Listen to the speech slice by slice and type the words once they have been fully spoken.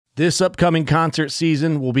This upcoming concert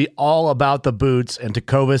season will be all about the boots, and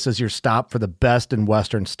Tecovas is your stop for the best in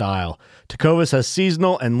Western style. Tecovas has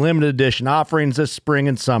seasonal and limited edition offerings this spring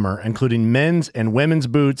and summer, including men's and women's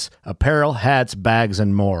boots, apparel, hats, bags,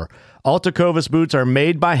 and more. All Tecovas boots are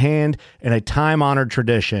made by hand in a time-honored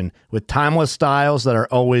tradition with timeless styles that are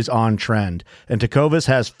always on trend. And Tecovas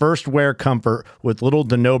has first wear comfort with little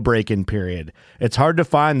to no break-in period. It's hard to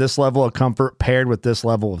find this level of comfort paired with this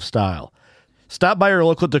level of style. Stop by your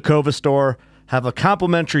local Tecovas store, have a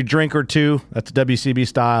complimentary drink or two, that's WCB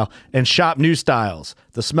style, and shop new styles.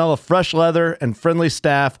 The smell of fresh leather and friendly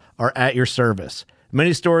staff are at your service.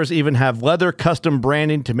 Many stores even have leather custom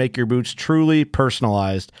branding to make your boots truly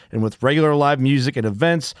personalized. And with regular live music and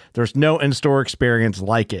events, there's no in-store experience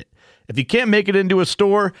like it. If you can't make it into a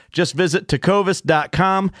store, just visit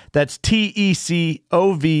tecovas.com. That's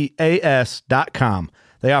TECOVAS.com.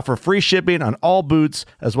 They offer free shipping on all boots,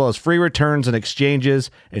 as well as free returns and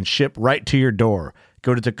exchanges, and ship right to your door.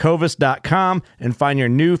 Go to tecovas.com and find your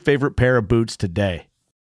new favorite pair of boots today.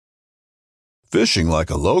 Fishing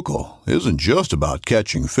like a local isn't just about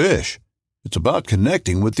catching fish. It's about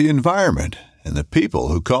connecting with the environment and the people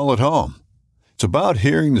who call it home. It's about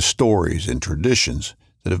hearing the stories and traditions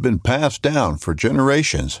that have been passed down for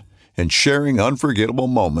generations and sharing unforgettable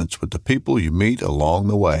moments with the people you meet along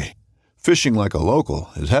the way. Fishing like a local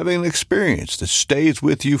is having an experience that stays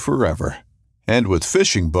with you forever. And with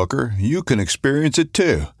Fishing Booker, you can experience it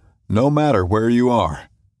too, no matter where you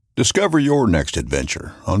are. Discover your next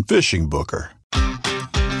adventure on Fishing Booker.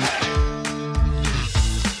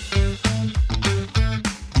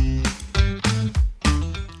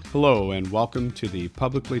 Hello and welcome to the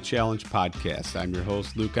Publicly Challenged Podcast. I'm your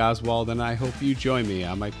host, Luke Oswald, and I hope you join me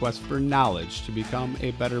on my quest for knowledge to become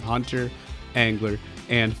a better hunter, angler,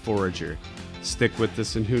 and forager. Stick with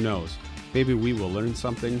this and who knows, maybe we will learn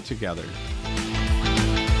something together.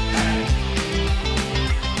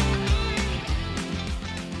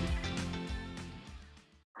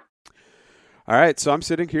 All right, so I'm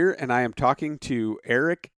sitting here and I am talking to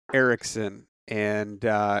Eric Erickson. And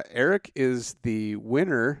Eric is the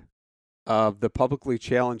winner of the Publicly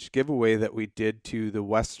Challenged giveaway that we did to the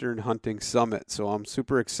Western Hunting Summit. So I'm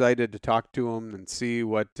super excited to talk to him and see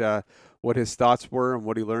what his thoughts were and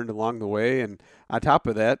what he learned along the way. And on top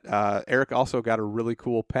of that, Eric also got a really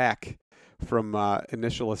cool pack from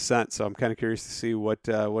Initial Ascent. So I'm kind of curious to see what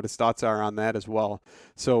his thoughts are on that as well.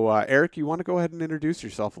 So Eric, you want to go ahead and introduce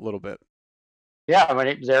yourself a little bit? Yeah, my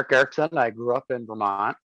name is Eric Erickson. I grew up in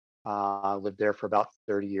Vermont. Lived there for about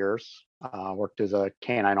 30 years. Worked as a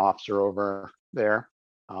canine officer over there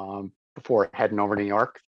before heading over to New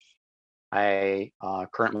York. I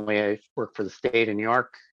currently work for the state of New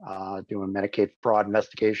York doing Medicaid fraud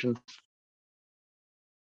investigations.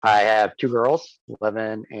 I have two girls,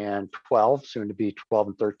 11 and 12, soon to be 12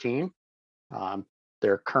 and 13.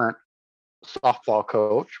 Their current softball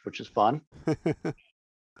coach, which is fun.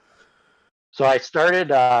 So I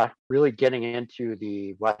started really getting into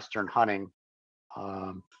the Western hunting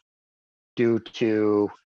due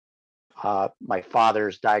to my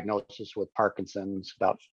father's diagnosis with Parkinson's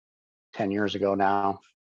about 10 years ago now,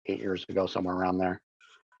 8 years ago, somewhere around there.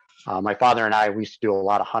 My father and I, we used to do a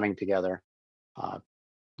lot of hunting together,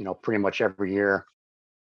 pretty much every year.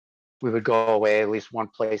 We would go away at least one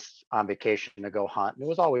place on vacation to go hunt. And it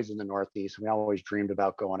was always in the Northeast. We always dreamed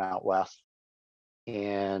about going out west.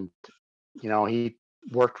 And he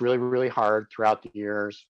worked really, really hard throughout the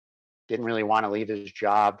years. Didn't really want to leave his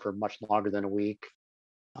job for much longer than a week.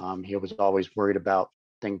 He was always worried about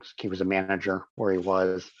things. He was a manager where he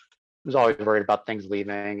was. He was always worried about things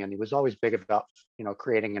leaving, and he was always big about,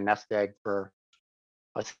 creating a nest egg for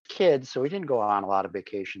us kids. So he didn't go on a lot of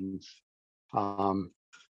vacations.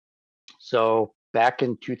 So back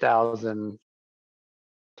in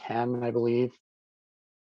 2010, I believe,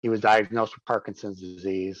 he was diagnosed with Parkinson's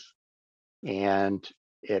disease. And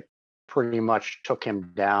it pretty much took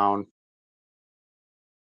him down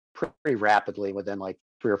pretty rapidly within like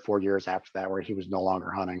 3 or 4 years after that, where he was no longer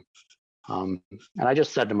hunting. And I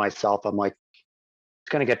just said to myself, I'm like, it's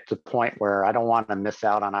going to get to the point where I don't want to miss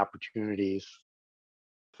out on opportunities.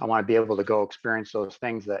 I want to be able to go experience those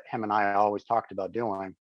things that him and I always talked about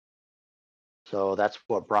doing. So that's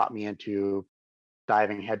what brought me into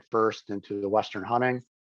diving headfirst into the Western hunting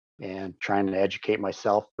and trying to educate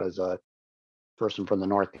myself as a person from the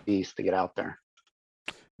Northeast to get out there.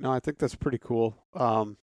 No, I think that's pretty cool.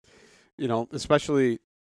 Especially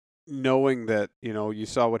knowing that, you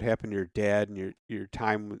saw what happened to your dad and your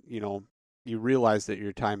time, you realize that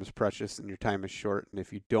your time is precious and your time is short. And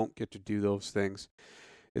if you don't get to do those things,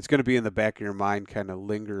 it's going to be in the back of your mind, kind of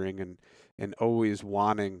lingering and always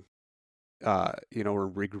wanting were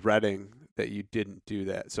regretting that you didn't do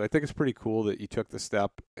that. So I think it's pretty cool that you took the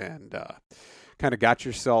step and kind of got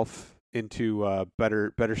yourself into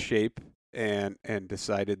better shape and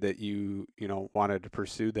decided that you wanted to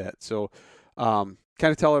pursue that. So kind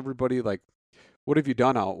of tell everybody, like, what have you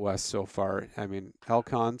done out west so far? I mean, elk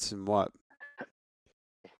hunts and what?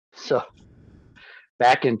 So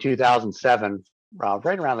back in 2007,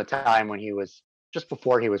 right around the time when just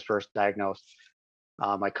before he was first diagnosed,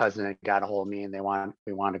 my cousin had got a hold of me and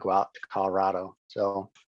we wanted to go out to Colorado. So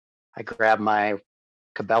I grabbed my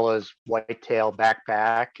Cabela's whitetail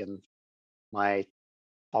backpack and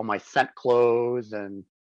all my scent clothes and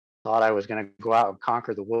thought I was going to go out and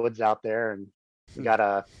conquer the woods out there. And we got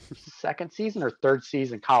a second season or third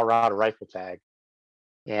season Colorado rifle tag.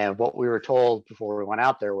 And what we were told before we went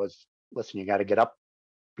out there was, listen, you got to get up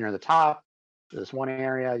near the top to this one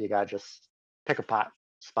area. You got to just pick a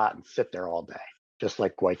spot and sit there all day, just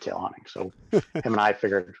like whitetail hunting. So him and I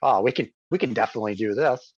figured, oh, we can definitely do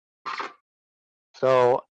this.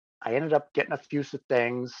 So I ended up getting a few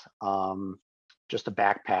things, just a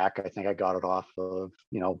backpack. I think I got it off of,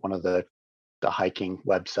 one of the hiking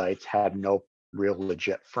websites, had no real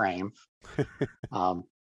legit frame. I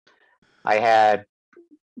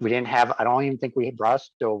don't even think we had brought a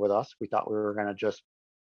stove with us. We thought we were going to just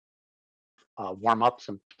warm up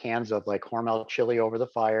some cans of like Hormel chili over the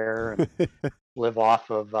fire and live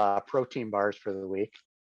off of protein bars for the week.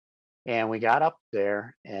 And we got up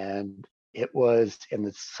there and it was in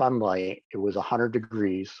the sunlight, it was 100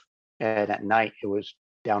 degrees. And at night it was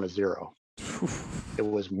down to 0. It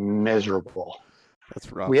was miserable. That's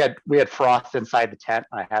rough. We had frost inside the tent.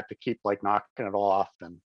 And I had to keep like knocking it off,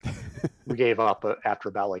 and we gave up after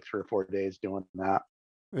about like 3 or 4 days doing that.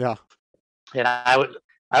 Yeah. And I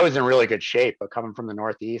was in really good shape, but coming from the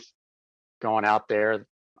Northeast, going out there,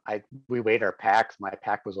 we weighed our packs. My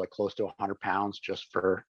pack was like close to 100 pounds just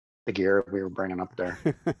for the gear we were bringing up there.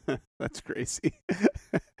 That's crazy.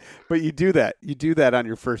 But you do that on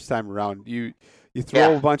your first time around. You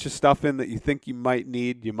throw a bunch of stuff in that you think you might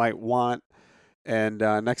need, you might want, and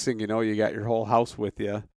next thing you know, you got your whole house with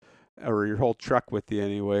you, or your whole truck with you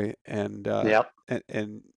anyway, and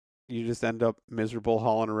and you just end up miserable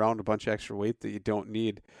hauling around a bunch of extra weight that you don't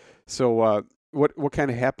need. So what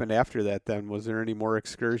kind of happened after that then? Was there any more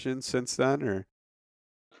excursions since then, or?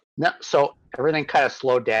 No, so everything kind of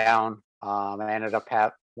slowed down. I ended up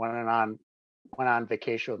went on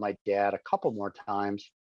vacation with my dad a couple more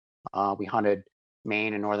times. We hunted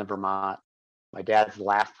Maine and northern Vermont. My dad's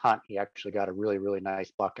last hunt, he actually got a really, really nice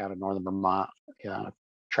buck out of northern Vermont,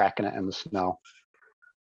 tracking it in the snow.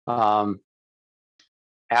 After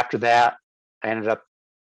that, I ended up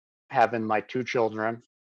having my 2 children,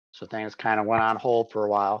 so things kind of went on hold for a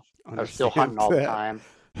while. I was still hunting all the time,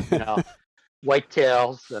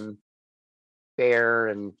 whitetails and bear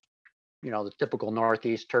and the typical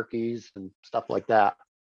Northeast turkeys and stuff like that.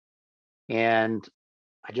 And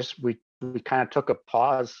we kind of took a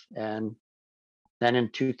pause, and then in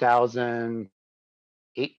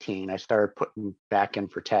 2018 I started putting back in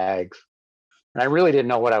for tags, and I really didn't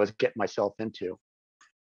know what I was getting myself into.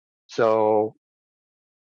 So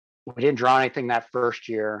we didn't draw anything that first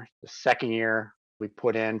year. The second year we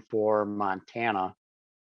put in for Montana,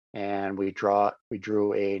 and we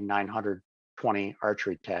drew a 920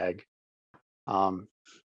 archery tag. And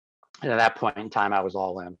at that point in time, I was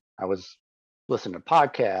all in. I was listening to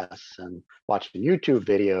podcasts and watching YouTube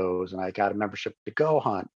videos, and I got a membership to Go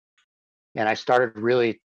Hunt. And I started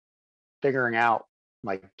really figuring out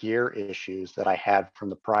my gear issues that I had from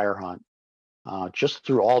the prior hunt, just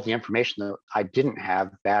through all the information that I didn't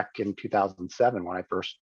have back in 2007 when I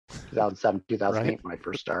first 2008 right. When I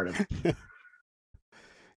first started.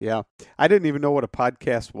 Yeah, I didn't even know what a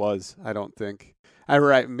podcast was. I don't think I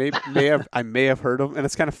may have heard them, and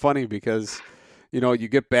it's kind of funny because you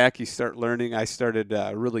get back, you start learning. I started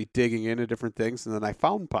really digging into different things, and then I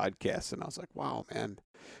found podcasts, and I was like, wow, man,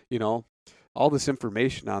 all this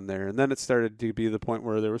information on there. And then it started to be the point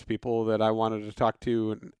where there was people that I wanted to talk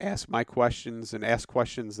to and ask my questions and ask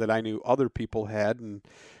questions that I knew other people had. And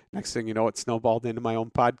next thing you know, it snowballed into my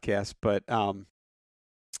own podcast. But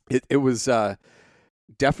it was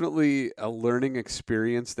definitely a learning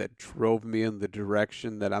experience that drove me in the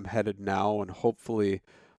direction that I'm headed now. And hopefully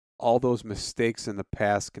all those mistakes in the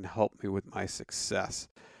past can help me with my success.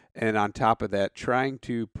 And on top of that, trying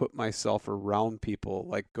to put myself around people,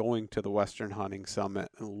 like going to the Western Hunting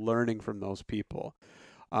Summit and learning from those people.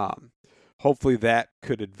 Hopefully that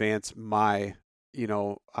could advance my,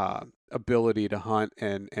 ability to hunt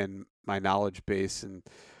and my knowledge base. And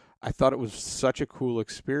I thought it was such a cool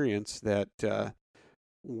experience that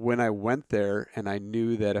when I went there and I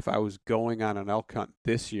knew that if I was going on an elk hunt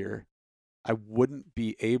this year, I wouldn't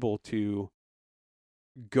be able to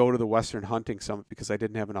go to the Western Hunting Summit because I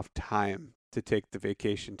didn't have enough time to take the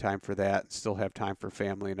vacation time for that and still have time for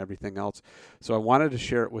family and everything else. So I wanted to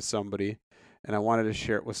share it with somebody, and I wanted to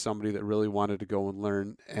share it with somebody that really wanted to go and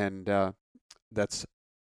learn. And that's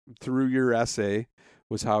through your essay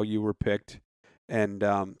was how you were picked. And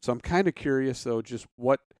so I'm kind of curious, though, just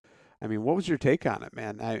what was your take on it,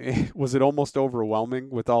 man? Was it almost overwhelming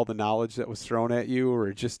with all the knowledge that was thrown at you,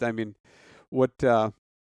 or just,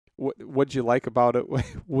 what'd you like about it?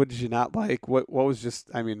 What did you not like? What was just,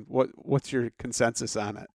 what's your consensus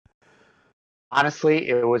on it? Honestly,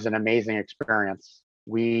 it was an amazing experience.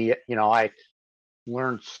 I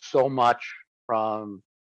learned so much from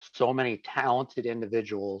so many talented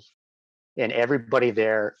individuals, and everybody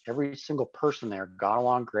there, every single person there got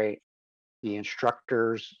along great. The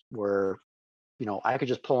instructors were, I could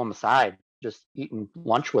just pull them aside, just eating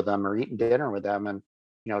lunch with them or eating dinner with them, and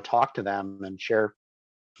talk to them and share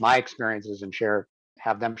my experiences and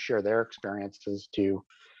have them share their experiences to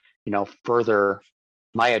further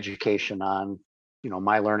my education on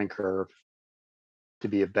my learning curve to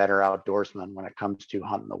be a better outdoorsman when it comes to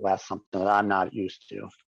hunting the West, something that I'm not used to.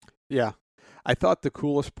 Yeah. I thought the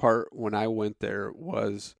coolest part when I went there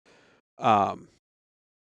was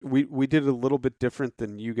we did a little bit different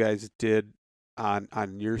than you guys did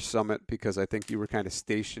on your summit, because I think you were kind of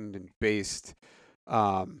stationed and based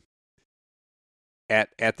at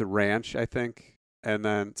the ranch, I think. And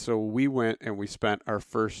then so we went and we spent our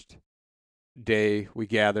first day, we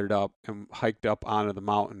gathered up and hiked up onto the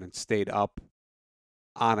mountain and stayed up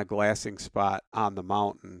on a glassing spot on the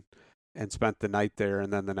mountain and spent the night there.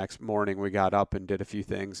 And then the next morning we got up and did a few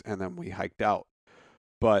things, and then we hiked out.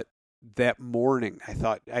 But that morning, I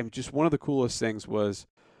thought, just one of the coolest things was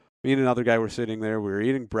me and another guy were sitting there. We were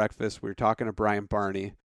eating breakfast. We were talking to Brian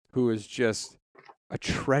Barney, who is just a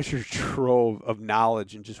treasure trove of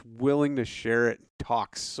knowledge and just willing to share it and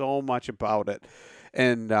talk so much about it.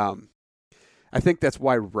 And I think that's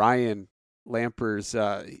why Ryan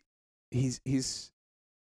Lampers, he's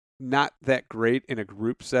not that great in a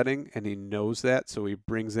group setting, and he knows that. So he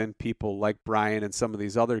brings in people like Brian and some of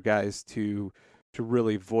these other guys to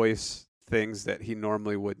really voice things that he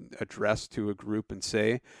normally wouldn't address to a group and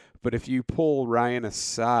say. But if you pull Ryan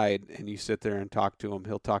aside and you sit there and talk to him,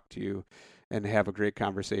 he'll talk to you and have a great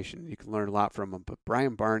conversation. You can learn a lot from him. But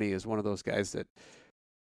Brian Barney is one of those guys that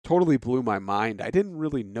totally blew my mind. I didn't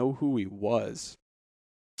really know who he was.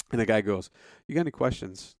 And the guy goes, "You got any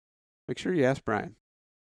questions? Make sure you ask Brian."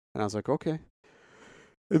 And I was like, okay.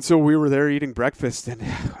 And so we were there eating breakfast, and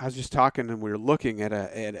I was just talking, and we were looking at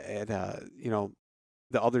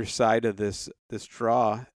the other side of this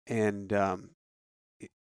draw, and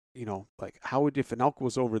like, if an elk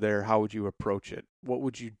was over there, how would you approach it? What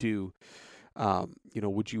would you do?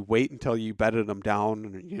 Would you wait until you bedded them down?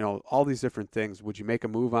 And, all these different things. Would you make a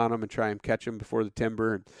move on them and try and catch them before the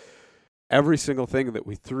timber? And every single thing that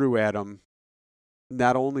we threw at them,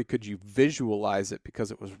 not only could you visualize it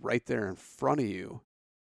because it was right there in front of you,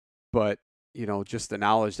 but, just the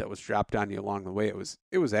knowledge that was dropped on you along the way, it was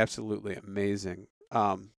absolutely amazing.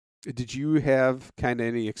 Did you have kind of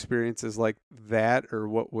any experiences like that, or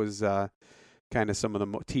what was kind of some of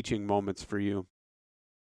the teaching moments for you?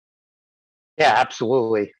 Yeah,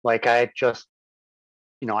 absolutely. Like I just,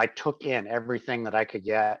 I took in everything that I could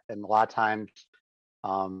get. And a lot of times,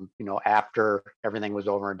 after everything was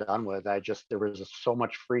over and done with, there was just so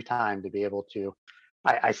much free time to be able to,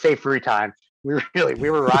 I say free time. We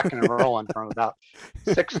were rocking and rolling from about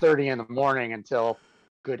 6:30 in the morning until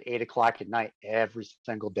good 8 o'clock at night, every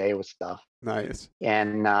single day with stuff. Nice.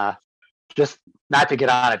 And just not to get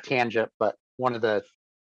on a tangent, but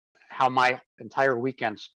how my entire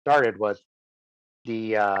weekend started was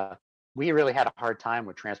we really had a hard time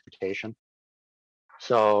with transportation.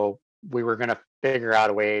 So we were going to figure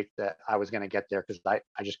out a way that I was going to get there, because I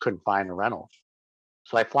just couldn't find a rental.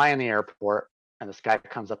 So I fly in the airport, and this guy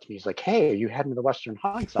comes up to me. He's like, "Hey, are you heading to the Western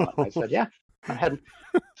Hunting Summit?" I said, "Yeah, I'm heading."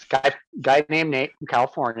 This guy named Nate from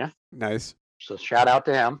California. Nice. So shout out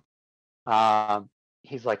to him.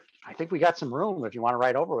 He's like, "I think we got some room. If you want to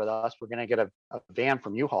ride over with us, we're going to get a van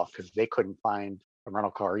from U-Haul," because they couldn't find a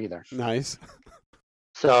rental car either. Nice.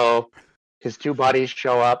 So his two buddies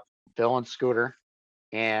show up, Phil and Scooter,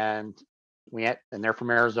 and they're from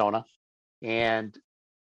Arizona, and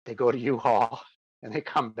they go to U-Haul, and they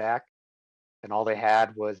come back, and all they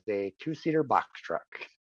had was a 2-seater box truck.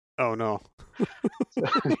 Oh no.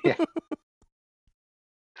 Yeah.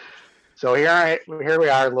 So here we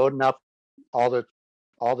are loading up all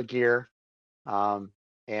the gear,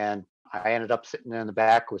 and I ended up sitting in the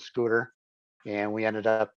back with Scooter, and we ended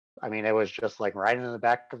up. I mean, it was just like riding in the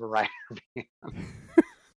back of a rider van.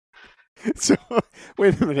 So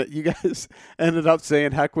wait a minute, you guys ended up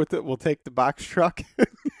saying, "Heck with it, we'll take the box truck."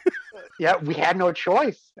 Yeah, we had no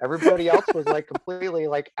choice. Everybody else was like completely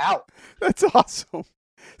like out. That's awesome.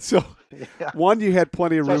 So, Yeah. one, you had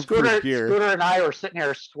plenty of So room for gear. Scooter and I were sitting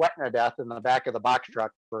here sweating to death in the back of the box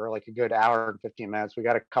truck for like a good hour and 15 minutes. We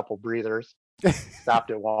got a couple breathers,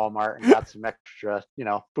 stopped at Walmart and got some extra,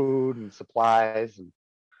 food and supplies and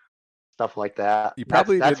stuff like that. You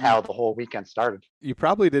probably that's didn't- how the whole weekend started. You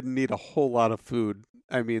probably didn't need a whole lot of food.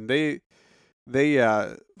 I mean, they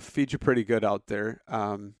feed you pretty good out there.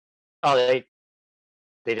 Oh, they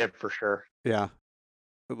did for sure. Yeah,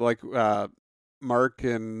 like Mark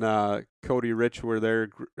and Cody Rich were there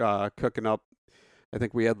cooking up. I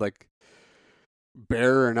think we had like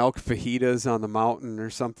bear and elk fajitas on the mountain or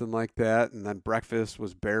something like that, and then breakfast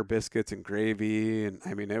was bear biscuits and gravy, and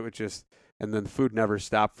I mean it was just, and then the food never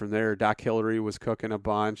stopped from there. Doc Hillary was cooking a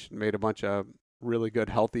bunch, made a bunch of really good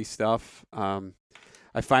healthy stuff.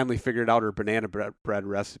 I finally figured out her banana bread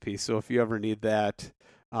recipe, so if you ever need that,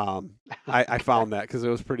 I found that because it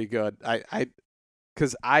was pretty good.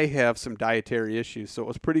 Because I have some dietary issues, so it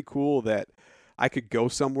was pretty cool that I could go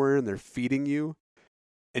somewhere and they're feeding you,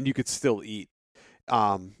 and you could still eat.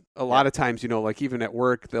 A lot of times, like even at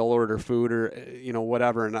work, they'll order food or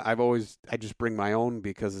whatever, and I just bring my own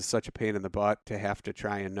because it's such a pain in the butt to have to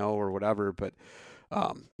try and know or whatever. But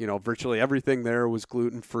virtually everything there was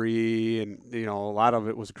gluten free, and a lot of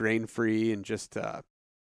it was grain free, and just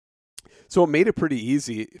so it made it pretty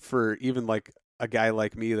easy for even like a guy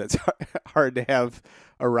like me that's hard to have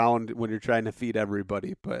around when you're trying to feed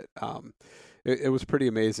everybody. But it was pretty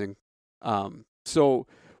amazing. So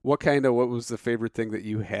what was the favorite thing that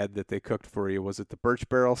you had that they cooked for you? Was it the Birch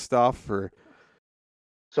Barrel stuff or?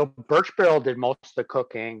 So Birch Barrel did most of the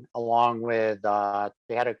cooking, along with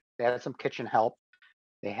they had some kitchen help.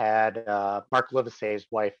 They had Mark Livesey's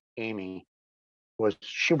wife Amy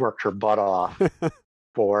she worked her butt off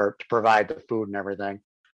to provide the food and everything.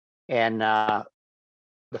 And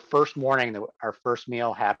the first morning, our first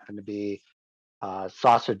meal happened to be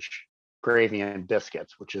sausage, gravy, and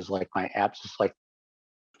biscuits, which is like my apps. Just like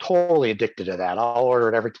totally addicted to that. I'll order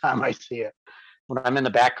it every time I see it. When I'm in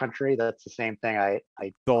the backcountry, that's the same thing. I'll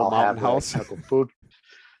Mountain have House food.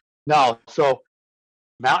 No, so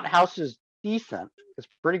Mountain House is decent. It's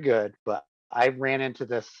pretty good, but I ran into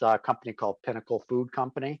this company called Pinnacle Food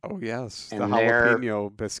Company. Oh yes, and the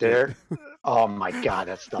jalapeno biscuit. Oh my god,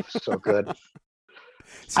 that stuff's so good.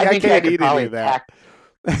 See, I can't eat any of that.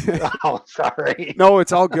 Oh, sorry. No,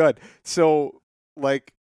 it's all good. So,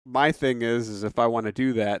 like, my thing is if I want to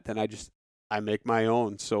do that, then I make my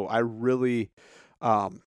own. So I really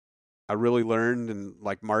learned, and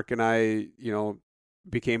like Mark and I,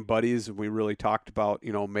 became buddies, and we really talked about,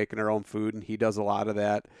 making our own food, and he does a lot of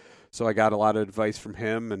that. So I got a lot of advice from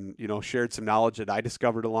him, and, shared some knowledge that I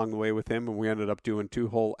discovered along the way with him, and we ended up doing 2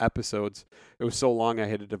 whole episodes. It was so long I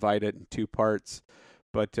had to divide it in 2 parts.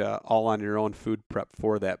 But all on your own food prep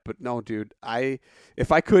for that. But no, dude,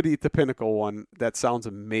 if I could eat the Pinnacle one, that sounds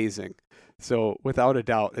amazing. So without a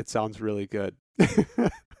doubt, it sounds really good.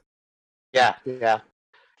 Yeah.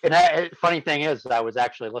 And funny thing is, I was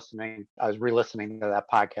re-listening to that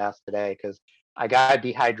podcast today because I got a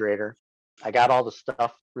dehydrator. I got all the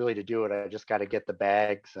stuff really to do it. I just got to get the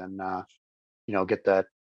bags and get the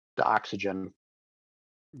oxygen.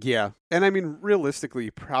 Yeah. And I mean, realistically,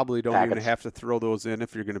 you probably don't even Packets. have to throw those in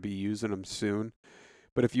if you're going to be using them soon.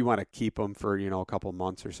 But if you want to keep them for, a couple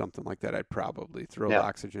months or something like that, I'd probably throw the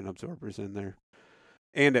oxygen absorbers in there.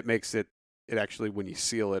 And it makes it actually, when you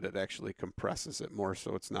seal it, it actually compresses it more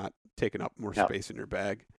so it's not taking up more space in your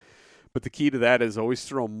bag. But the key to that is always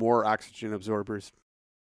throw more oxygen absorbers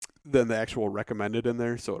than the actual recommended in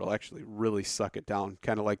there, so it'll actually really suck it down.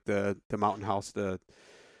 Kind of like the Mountain House, the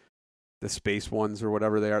space ones or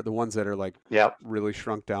whatever they are, the ones that are like really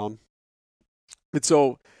shrunk down. And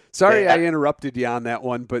so, sorry I interrupted you on that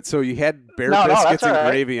one, but so you had bear biscuits and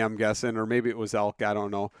gravy, I'm guessing, or maybe it was elk, I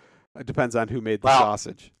don't know. It depends on who made the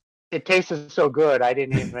sausage. It tasted so good, I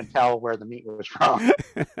didn't even tell where the meat was from.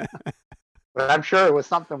 But I'm sure it was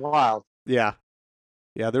something wild. Yeah,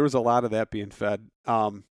 there was a lot of that being fed.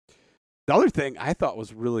 The other thing I thought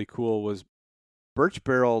was really cool was Birch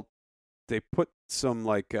Barrel. They put some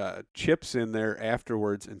like chips in there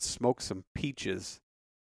afterwards and smoked some peaches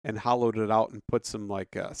and hollowed it out and put some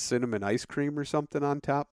like cinnamon ice cream or something on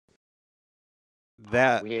top.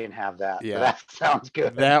 That we didn't have that. Yeah, that sounds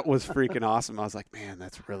good. That was freaking awesome. I was like, man,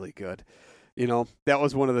 that's really good. That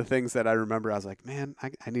was one of the things that I remember. I was like, man,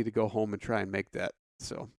 I need to go home and try and make that.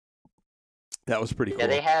 So That was pretty cool. Yeah,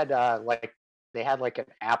 they had like an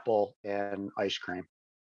apple and ice cream,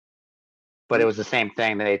 but it was the same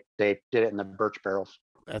thing. They did it in the birch barrels.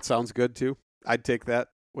 That sounds good too. I'd take that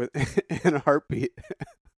with in a heartbeat.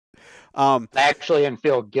 I actually didn't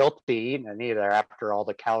feel guilty eating it either after all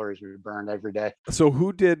the calories we burned every day. So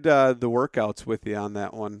who did the workouts with you on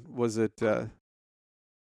that one? Was it?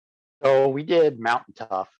 So we did Mountain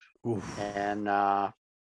Tough, Oof. and I'll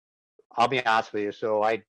be honest with you. So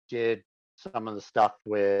I did some of the stuff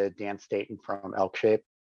with Dan Staten from Elk Shape,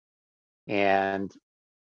 and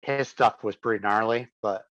his stuff was pretty gnarly,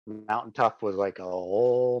 but Mountain Tough was like a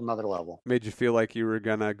whole nother level. Made you feel like you were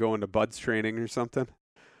gonna go into Bud's training or something?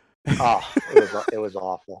 Oh, it was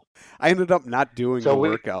awful. I ended up not doing the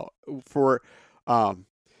workout for while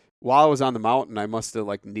I was on the mountain. I must have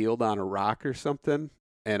like kneeled on a rock or something,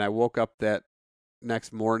 and I woke up that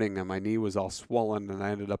next morning and my knee was all swollen, and I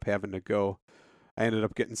ended up having to go. I ended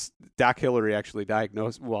up getting Doc Hillary actually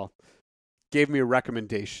diagnosed. Well, gave me a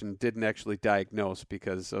recommendation, didn't actually diagnose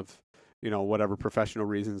because of whatever professional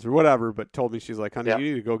reasons or whatever, but told me, she's like, honey, you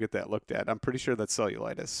need to go get that looked at. I'm pretty sure that's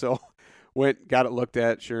cellulitis. So got it looked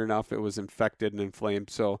at. Sure enough, it was infected and inflamed.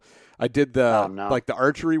 So I did the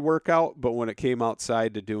archery workout, but when it came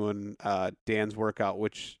outside to doing Dan's workout,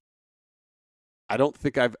 which I don't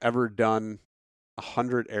think I've ever done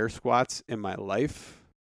 100 air squats in my life,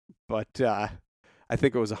 but I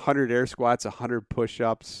think it was 100 air squats, 100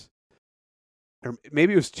 push-ups, or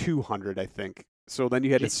maybe it was 200, I think. So then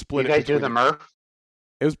you had to split it. You guys do the Murph?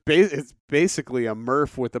 It's basically a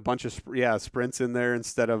Murph with a bunch of sprints in there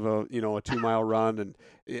instead of a 2-mile run, and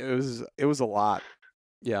it was a lot.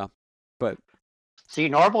 Yeah, but see,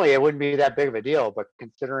 normally it wouldn't be that big of a deal, but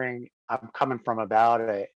considering I'm coming from about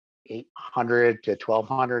a 800 to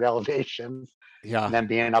 1200 elevation, and then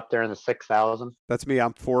being up there in the 6,000. That's me.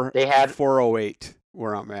 I'm 408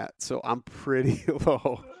 where I'm at, so I'm pretty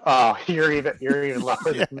low. Oh, you're even lower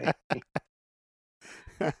than me.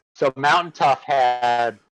 So Mountain Tough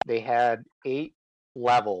had 8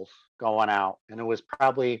 levels going out, and it was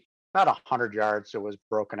probably about 100 yards. So it was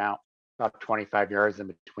broken out, about 25 yards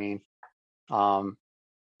in between. Or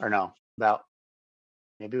no,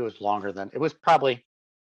 maybe it was longer than, it was probably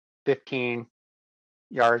 15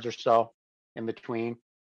 yards or so in between.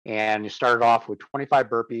 And you started off with 25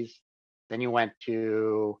 burpees. Then you went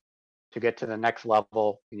to get to the next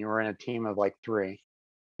level, and you were in a team of like 3.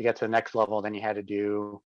 To get to the next level, then you had to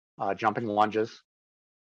do jumping lunges,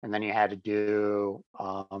 and then you had to do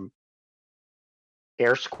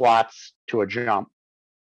air squats to a jump,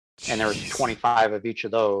 and there was 25 of each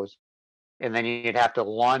of those, and then you'd have to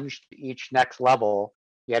lunge to each next level.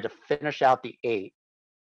 You had to finish out the 8,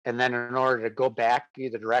 and then in order to go back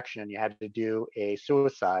either direction, you had to do a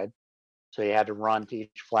suicide. So you had to run to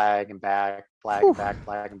each flag and back, flag and back,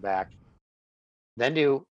 flag and back. Then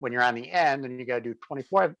when you're on the end, and you got to do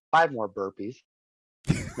 5 more burpees.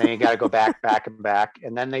 Then you got to go back and back.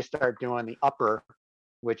 And then they start doing the upper,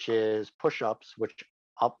 which is push-ups, which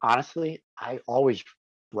honestly, I always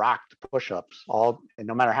rocked push-ups. And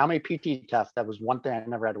no matter how many PT tests, that was one thing I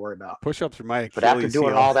never had to worry about. Push-ups are my Achilles But after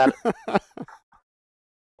doing all that,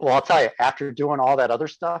 well, I'll tell you, after doing all that other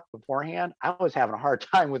stuff beforehand, I was having a hard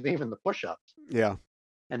time with even the push-ups. Yeah.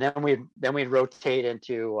 And then we'd rotate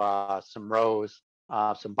into some rows,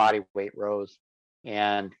 some body weight rows,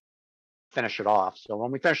 and finish it off. So when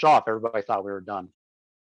we finished off, everybody thought we were done.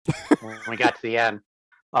 When we got to the end,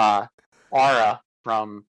 Ara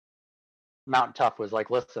from Mountain Tough was like,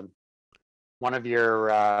 listen, one of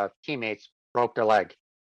your teammates broke their leg.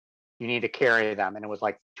 You need to carry them. And it was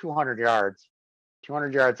like 200 yards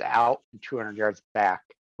out and 200 yards back.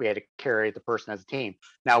 We had to carry the person as a team.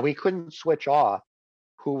 Now, we couldn't switch off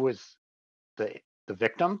who was the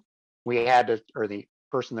victim. We had to, or the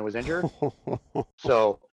person that was injured.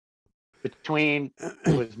 So it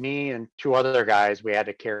was me and 2 other guys, we had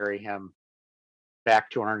to carry him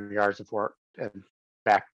back 200 yards and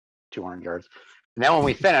back 200 yards. And then when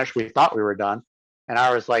we finished, we thought we were done. And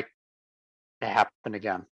I was like, it happened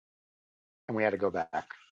again. And we had to go back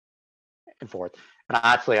and forth. And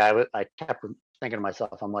honestly, I kept thinking to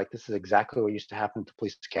myself, I'm like, this is exactly what used to happen at the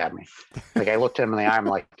police academy. Like, I looked him in the eye, I'm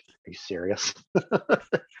like, are you serious?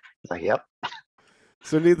 He's like, yep.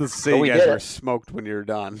 So needless to say, you guys were smoked when you were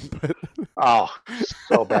done. But oh,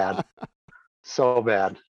 so bad. So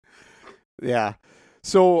bad. Yeah.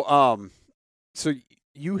 So so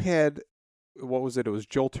you had, what was it? It was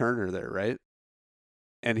Joel Turner there, right?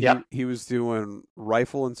 And he was doing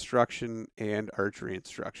rifle instruction and archery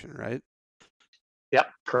instruction, right? Yep,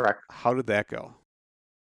 correct. How did that go?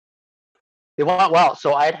 It went well.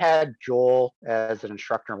 So I'd had Joel as an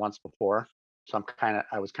instructor once before. So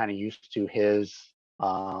I was kind of used to his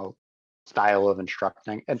style of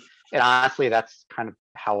instructing, and honestly, that's kind of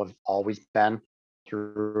how I've always been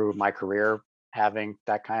through my career, having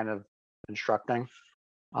that kind of instructing.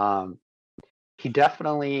 He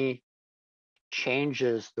definitely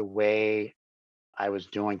changes the way I was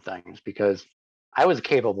doing things, because I was a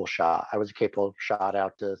capable shot. I was a capable shot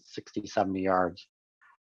out to 60, 70 yards.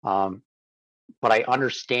 But I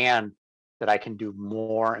understand that I can do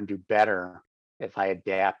more and do better if I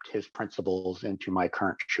adapt his principles into my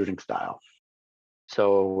current shooting style.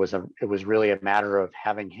 So it was really a matter of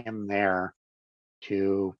having him there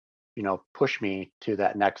to, push me to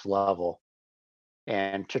that next level,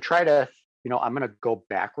 and to try to, I'm going to go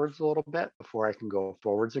backwards a little bit before I can go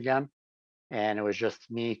forwards again. And it was just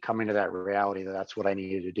me coming to that reality that that's what I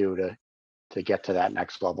needed to do to get to that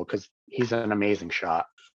next level, because he's an amazing shot.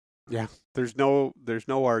 Yeah, there's no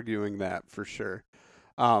arguing that for sure.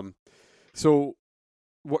 So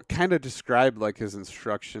what kind of described like his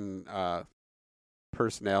instruction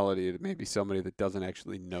personality to maybe somebody that doesn't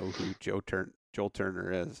actually know who Joel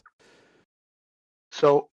Turner is?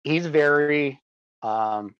 So he's very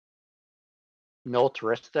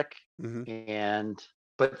militaristic,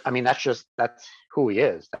 but I mean that's who he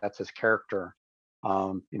is. That's his character.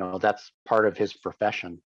 That's part of his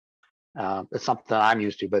profession. It's something I'm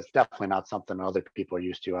used to, but it's definitely not something other people are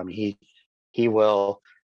used to. I mean, he will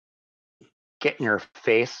get in your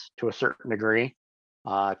face to a certain degree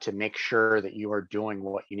to make sure that you are doing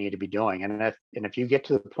what you need to be doing. And if you get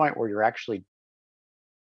to the point where you're actually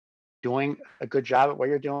doing a good job at what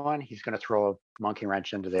you're doing, he's going to throw a monkey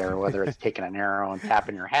wrench into there, whether it's taking an arrow and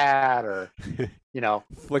tapping your hat, or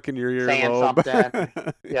flicking your ear, saying something.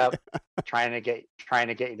 Yep, trying to get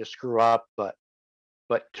you to screw up, but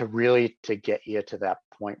to get you to that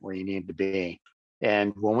point where you need to be.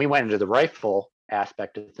 And when we went into the rifle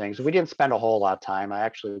aspect of things, we didn't spend a whole lot of time. I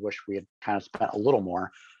actually wish we had kind of spent a little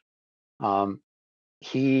more.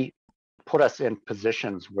 He put us in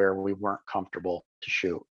positions where we weren't comfortable to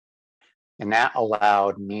shoot. And that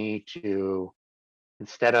allowed me to,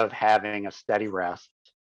 instead of having a steady rest,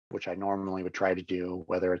 which I normally would try to do,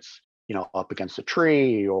 whether it's, up against a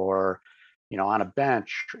tree, or, on a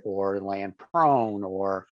bench, or laying prone,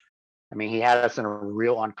 he had us in a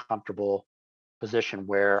real uncomfortable position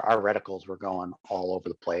where our reticles were going all over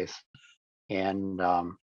the place. And,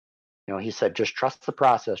 he said, just trust the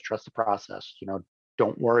process,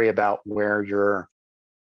 don't worry about where your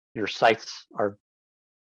sights are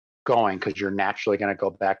going, because you're naturally going to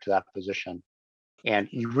go back to that position. And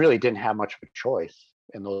you really didn't have much of a choice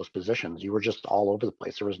in those positions. You were just all over the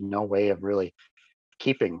place. There was no way of really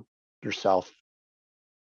keeping yourself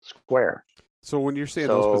square. So when you're saying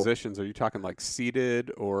those positions, are you talking like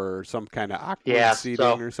seated or some kind of awkward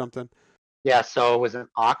seating or something? Yeah, so it was an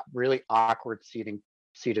really awkward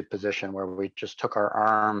seated position where we just took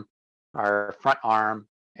our front arm,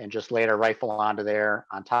 and just laid our rifle onto there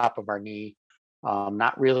on top of our knee,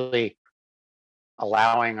 not really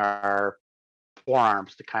allowing our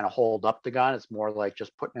forearms to kind of hold up the gun. It's more like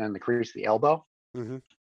just putting it in the crease of the elbow. And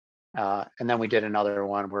then we did another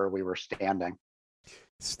one where we were standing.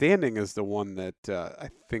 Standing is the one that I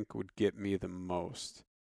think would get me the most.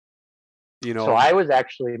 So I was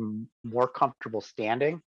actually more comfortable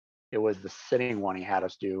standing. It was the sitting one he had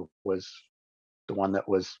us do was the one that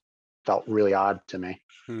felt really odd to me.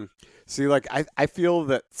 See, like I feel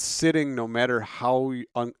that sitting, no matter how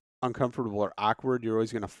uncomfortable or awkward, you're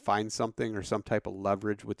always going to find something or some type of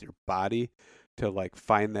leverage with your body to like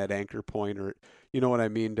find that anchor point, or you know what I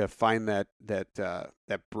mean, to find that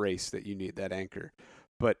brace that you need, that anchor.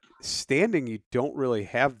 But standing, you don't really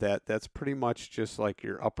have that. That's pretty much just like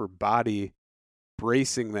your upper body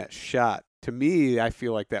bracing that shot. To me, I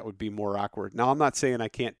feel like that would be more awkward. Now, I'm not saying I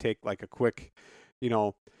can't take like a quick,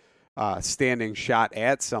 standing shot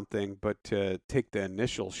at something, but to take the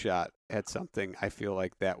initial shot at something, I feel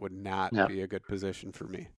like that would not be a good position for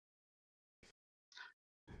me.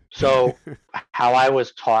 So how I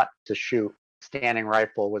was taught to shoot standing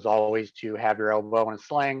rifle was always to have your elbow in a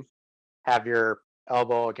sling, have your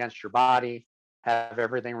elbow against your body, have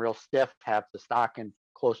everything real stiff, have the stock in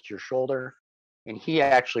close to your shoulder. And he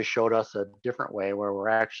actually showed us a different way where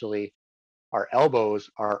our elbows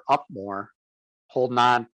are up more, holding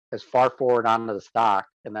on as far forward onto the stock,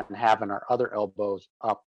 and then having our other elbows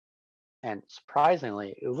up. And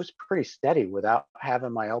surprisingly, it was pretty steady without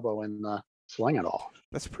having my elbow in the sling at all.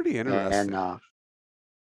 That's pretty interesting. And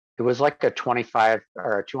it was like a 25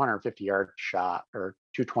 or a 250 yard shot, or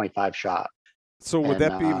 225 shot. So would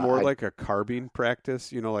that be more like a carbine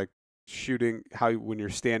practice? Like shooting when you're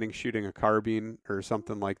standing shooting a carbine or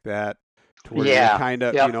something like that, to where you're kind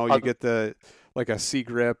of you get the like a C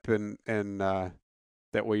grip and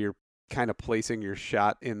that way you're kind of placing your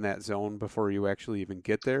shot in that zone before you actually even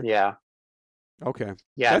get there? Yeah. Okay.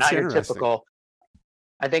 Yeah. That's Not your interesting. typical.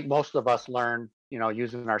 I think most of us learn,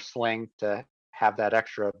 using our sling to have that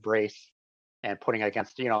extra brace and putting it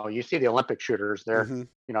against, you see the Olympic shooters, they're,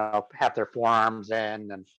 Mm-hmm. have their forearms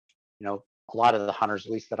in, and, a lot of the hunters,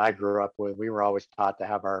 at least that I grew up with, we were always taught to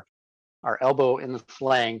have our elbow in the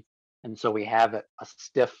sling. And so we have a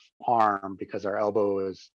stiff arm because our elbow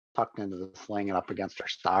is tucked into the sling and up against our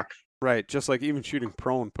stock. Right. Just like even shooting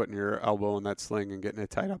prone, putting your elbow in that sling and getting it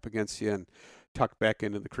tied up against you and tucked back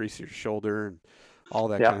into the crease of your shoulder and all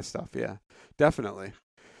that kind of stuff. Yeah, definitely.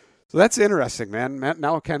 So that's interesting, man.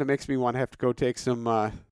 Now it kind of makes me want to have to go take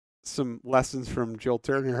some lessons from Jill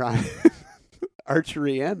Turner on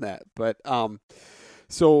archery and that. But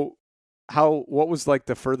so what was like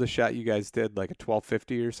the furthest shot you guys did, like a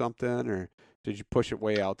 1250 or something, or did you push it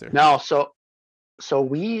way out there? No, so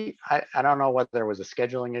I don't know whether it was a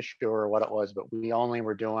scheduling issue or what it was, but we only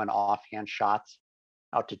were doing offhand shots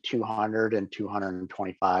out to 200 and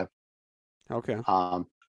 225. Okay.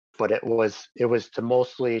 But it was to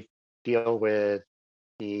mostly deal with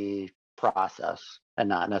the process and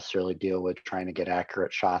not necessarily deal with trying to get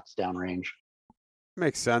accurate shots downrange.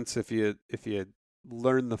 Makes sense. If you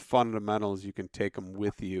learn the fundamentals, you can take them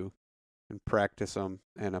with you and practice them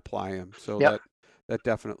and apply them. So that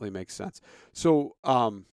definitely makes sense. So,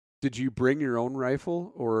 did you bring your own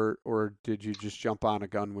rifle or did you just jump on a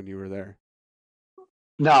gun when you were there?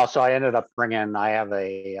 No, so I ended up I have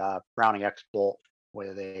a Browning X-Bolt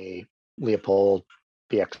with a Leupold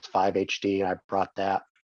PX5 HD. I brought that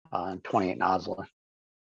in 28 Nosler.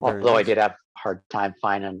 Although I did have a hard time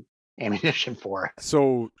finding ammunition for it.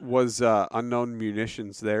 So was Unknown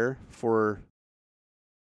Munitions there for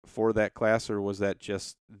that class, or was that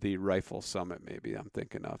just the Rifle Summit maybe I'm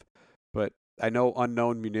thinking of? But I know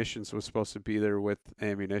Unknown Munitions was supposed to be there with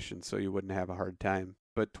ammunition, so you wouldn't have a hard time.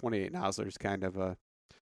 But 28 Nosler is kind of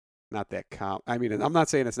not that common. I mean, I'm not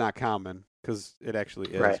saying it's not common, because it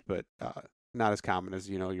actually is, right. But not as common as,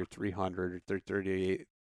 your 300 or 338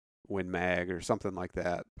 Win Mag or something like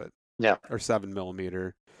that. But yeah, or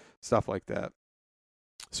 7mm, stuff like that.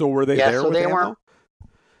 So were they there? So with they ammo? weren't.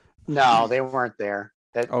 No, they weren't there.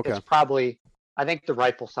 Okay. It's probably. I think the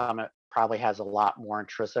Rifle Summit probably has a lot more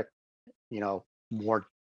intrinsic, more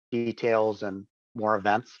details and more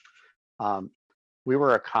events. We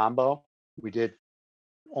were a combo. We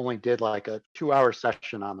only did like a 2-hour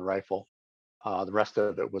session on the rifle. The rest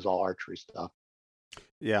of it was all archery stuff.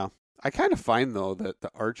 Yeah. I kind of find though that the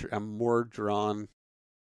archery, I'm more drawn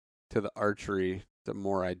to the archery the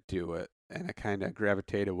more I do it. And I kind of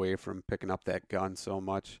gravitate away from picking up that gun so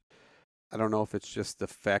much. I don't know if it's just the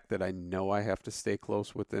fact that I know I have to stay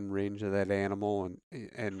close within range of that animal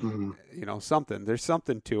and something. There's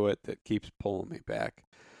something to it that keeps pulling me back.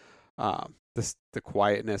 The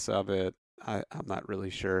quietness of it, I'm not really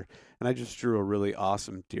sure. And I just drew a really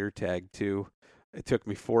awesome deer tag too. It took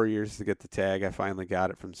me 4 years to get the tag. I finally got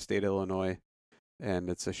it from the state of Illinois, and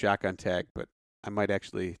it's a shotgun tag, but I might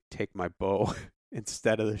actually take my bow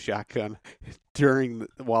instead of the shotgun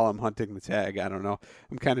while I'm hunting the tag. I don't know.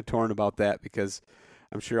 I'm kind of torn about that because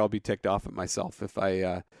I'm sure I'll be ticked off at myself if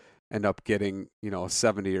I end up getting, a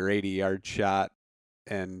 70 or 80 yard shot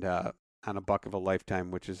and on a buck of a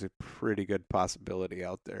lifetime, which is a pretty good possibility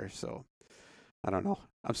out there. So I don't know.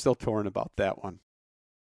 I'm still torn about that one.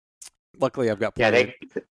 Luckily, I've got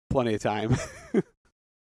plenty of time.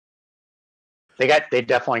 They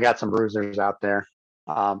definitely got some bruisers out there.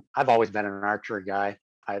 I've always been an archery guy.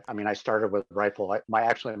 I started with rifle.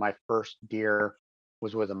 My first deer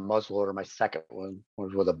was with a muzzleloader. My second one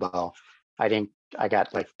was with a bow. I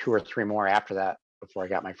got like 2 or 3 more after that before I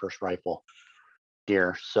got my first rifle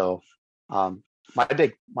deer. So my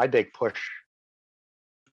big push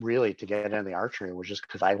really to get into the archery was just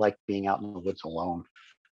because I like being out in the woods alone.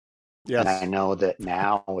 Yes. And I know that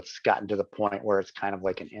now it's gotten to the point where it's kind of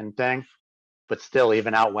like an in thing, but still,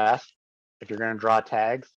 even out west, if you're going to draw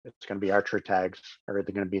tags, it's going to be archery tags, or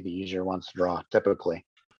they're going to be the easier ones to draw, typically,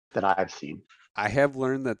 that I've seen. I have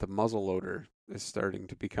learned that the muzzleloader is starting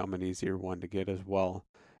to become an easier one to get as well.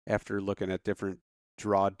 After looking at different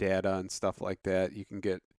draw data and stuff like that, you can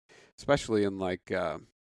get, especially in like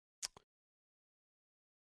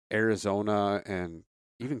Arizona and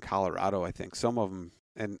even Colorado, I think some of them.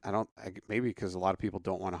 And maybe because a lot of people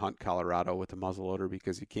don't want to hunt Colorado with the muzzleloader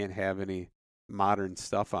because you can't have any modern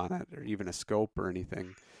stuff on it or even a scope or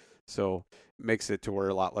anything. So it makes it to where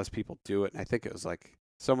a lot less people do it. And I think it was like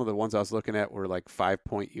some of the ones I was looking at were like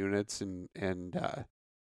 5-point units and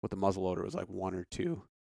with the muzzleloader it was like 1 or 2.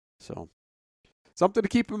 So something to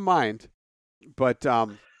keep in mind. But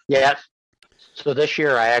Yeah. So this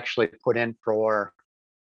year I actually put in for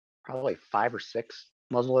probably 5 or 6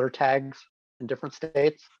 muzzleloader tags in different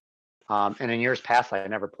states. And in years past, I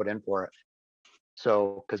never put in for it.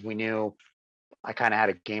 So, because we knew I kind of had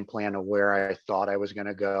a game plan of where I thought I was going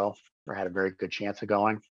to go, or had a very good chance of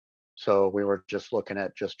going. So we were just looking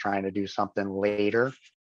at just trying to do something later,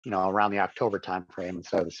 around the October timeframe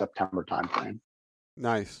instead of the September timeframe.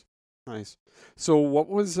 nice, nice. So what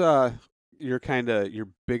was your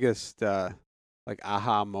biggest like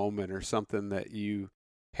aha moment or something that you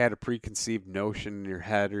had a preconceived notion in your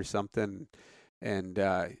head or something, and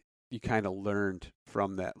you kind of learned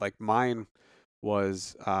from that? Like mine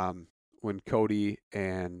was when Cody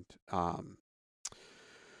and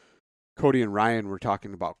Ryan were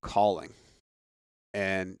talking about calling.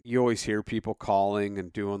 And you always hear people calling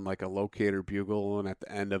and doing like a locator bugle, and at the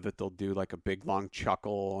end of it, they'll do like a big long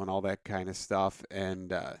chuckle and all that kind of stuff.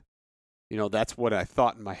 And that's what I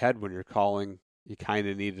thought in my head when you're calling. You kind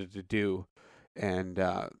of needed to do, and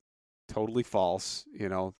totally false.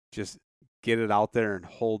 Just get it out there and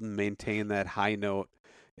hold and maintain that high note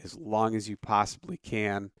as long as you possibly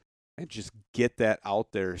can, and just get that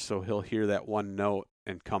out there so he'll hear that one note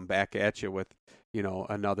and come back at you with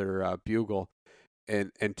another bugle.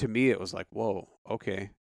 And to me it was like, whoa,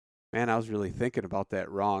 okay, man, I was really thinking about that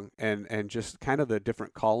wrong. And just kind of the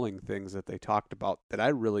different calling things that they talked about that I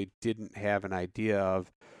really didn't have an idea of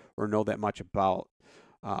or know that much about.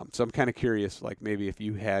 So I'm kind of curious, like maybe if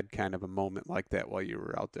you had kind of a moment like that while you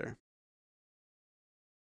were out there.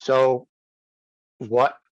 So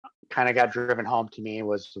what kind of got driven home to me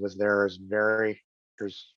was there's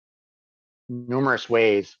numerous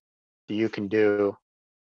ways that you can do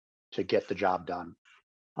to get the job done.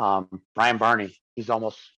 Ryan Barney, he's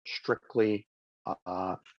almost strictly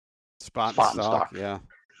Spot and and stock. Yeah.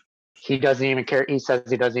 He doesn't even care. He says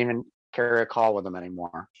he doesn't even carry a call with him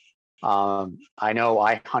anymore. I know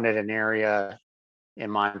I hunted an area in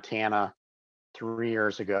Montana 3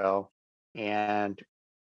 years ago, and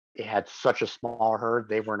it had such a small herd,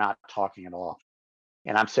 they were not talking at all.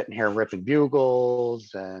 And I'm sitting here ripping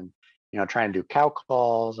bugles and trying to do cow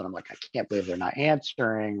calls, and I'm like, I can't believe they're not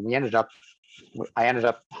answering. I ended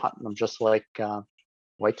up hunting them just like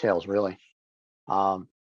whitetails, really. And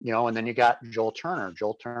then you got Joel Turner.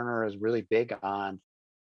 Joel Turner is really big on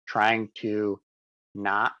trying to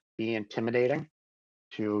not be intimidating,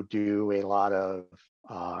 to do a lot of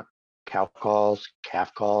cow calls,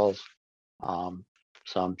 calf calls,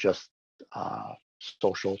 some just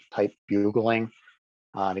social type bugling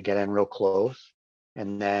to get in real close.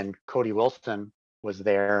 And then Cody Wilson was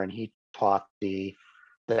there, and he taught the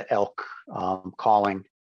elk calling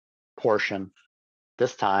portion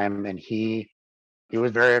this time, and he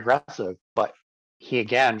was very aggressive. But he,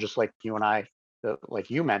 again, just like you and I, like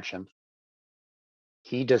you mentioned,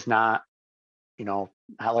 he does not, not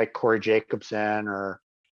like Corey Jacobson or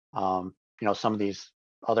some of these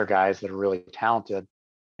other guys that are really talented,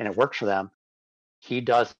 and it works for them. He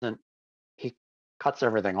cuts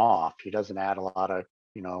everything off. He doesn't add a lot of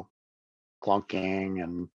clunking,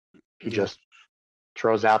 and he just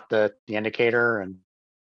throws out the indicator and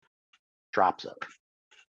drops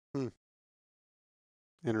it.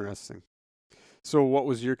 Interesting. So what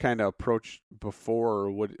was your kind of approach before,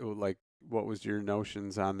 or what was your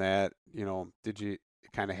notions on that? Did you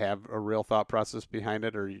kind of have a real thought process behind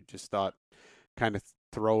it, or you just thought kind of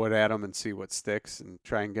throw it at them and see what sticks and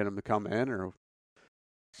try and get them to come in? Or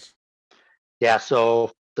yeah,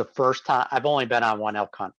 so the first time, I've only been on one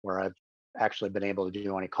elk hunt where I've actually been able to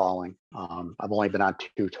do any calling. I've only been on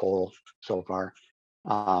 2 total so far.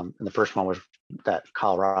 And the first one was that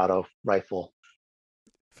Colorado rifle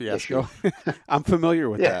fiasco. I'm familiar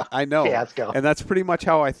with that. I know. Fiasco. And that's pretty much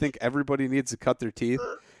how I think everybody needs to cut their teeth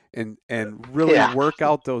and really work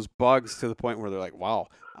out those bugs to the point where they're like, wow,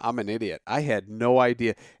 I'm an idiot. I had no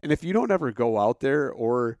idea. And if you don't ever go out there,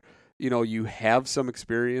 or you have some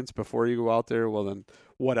experience before you go out there, well then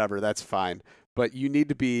whatever, that's fine. But you need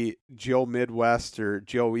to be Joe Midwest or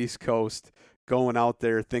Joe East Coast going out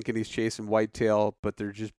there thinking he's chasing whitetail, but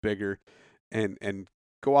they're just bigger, and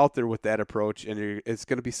go out there with that approach, and it's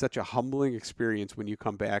going to be such a humbling experience when you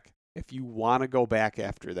come back. If you want to go back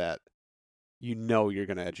after that, you're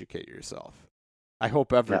going to educate yourself. I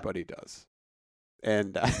hope everybody does.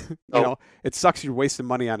 And it sucks you're wasting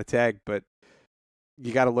money on a tag, but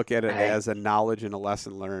you got to look at it as a knowledge and a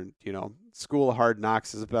lesson learned. School of hard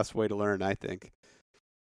knocks is the best way to learn, I think.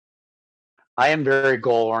 I am very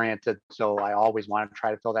goal oriented, so I always want to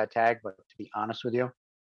try to fill that tag. But to be honest with you,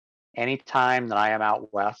 anytime that I am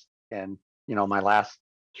out west, and my last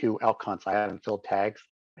 2 elk hunts, I haven't filled tags,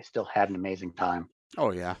 I still had an amazing time.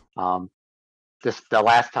 Oh yeah. the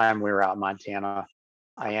last time we were out in Montana,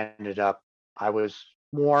 I was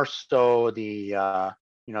more so the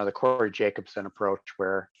the Corey Jacobson approach,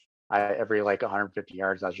 where every like 150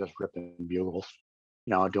 yards I was just ripping bugles,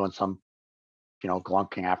 doing some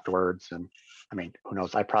glunking afterwards. And I mean, who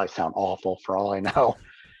knows, I probably sound awful for all I know.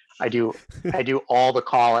 I do all the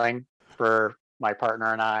calling for my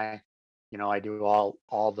partner and I. I do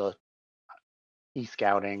all the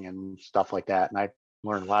e-scouting and stuff like that, and I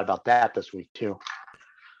learned a lot about that this week too.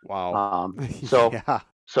 Wow. So Yeah.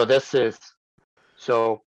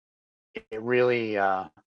 so it really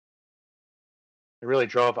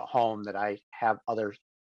drove it home that I have other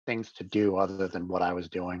things to do other than what I was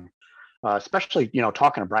doing. Especially,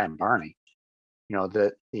 talking to Brian Barney,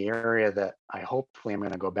 the area that I hopefully I'm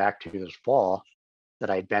going to go back to this fall that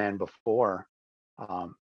I'd been in before.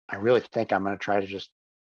 I really think I'm going to try to just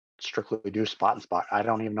strictly do spot and spot. I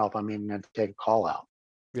don't even know if I'm even going to take a call out.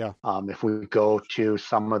 Yeah. If we go to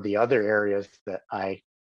some of the other areas that I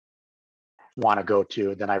want to go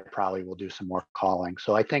to, then I probably will do some more calling.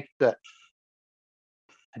 So I think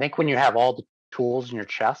when you have all the tools in your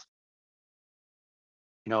chest,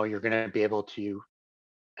 you're going to be able to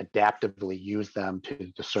adaptively use them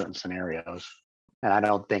to certain scenarios. And I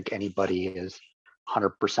don't think anybody is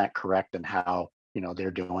 100% correct in how,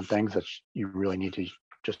 they're doing things. You really need to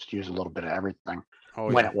just use a little bit of everything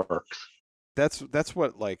when it works. That's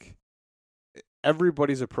what, like,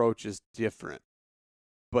 everybody's approach is different,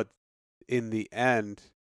 but in the end,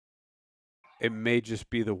 it may just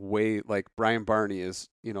be the way, like Brian Barney is,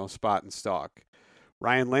 spot and stalk.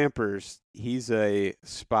 Ryan Lampers, he's a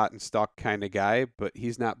spot and stalk kind of guy, but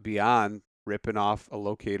he's not beyond ripping off a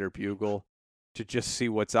locator bugle to just see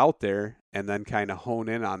what's out there and then kind of hone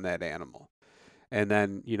in on that animal. And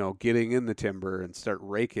then, getting in the timber and start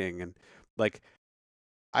raking. And like,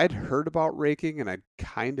 I'd heard about raking and I'd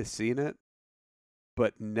kind of seen it,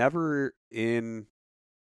 but never in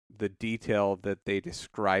the detail that they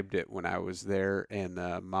described it when I was there, and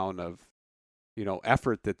the amount of,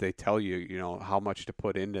 effort that they tell you, how much to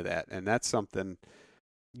put into that. And that's something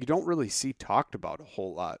you don't really see talked about a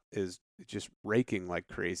whole lot, is just raking like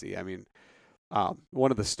crazy. I mean,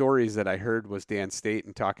 one of the stories that I heard was Dan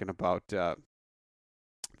Staton talking about the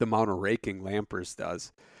amount of raking Lampers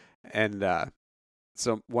does. And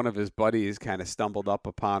so one of his buddies kind of stumbled up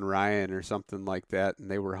upon Ryan or something like that, and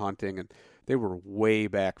they were hunting, and they were way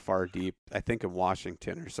back far deep, I think in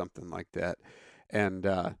Washington or something like that.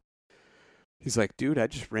 And he's like, dude, I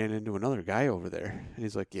just ran into another guy over there. And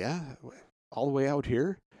he's like, yeah, all the way out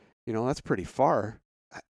here? That's pretty far.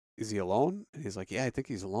 Is he alone? And he's like, yeah, I think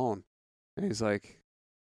he's alone. And he's like,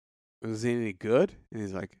 was he any good? And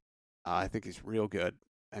he's like, I think he's real good.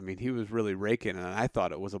 I mean, he was really raking, and I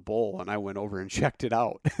thought it was a bull, and I went over and checked it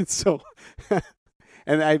out. So,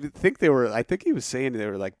 and I think he was saying they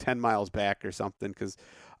were like 10 miles back or something, because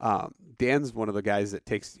Dan's one of the guys that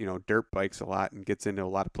takes, dirt bikes a lot and gets into a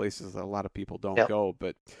lot of places that a lot of people don't go.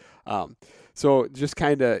 But so just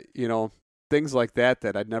kind of, things like that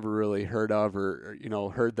I'd never really heard of, or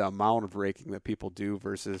heard the amount of raking that people do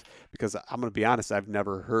versus, because I'm going to be honest, I've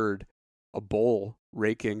never heard a bull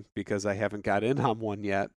raking because I haven't got in on one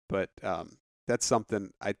yet. But that's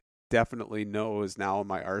something I definitely know is now in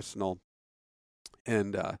my arsenal,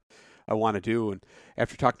 and I want to do. And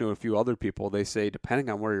after talking to a few other people, they say, depending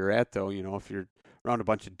on where you're at, though, if you're around a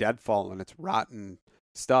bunch of deadfall and it's rotten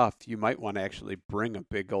stuff, you might want to actually bring a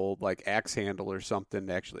big old like axe handle or something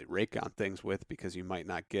to actually rake on things with, because you might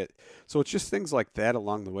not get. So it's just things like that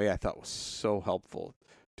along the way I thought was so helpful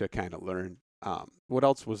to kind of learn. What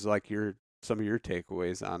else was like some of your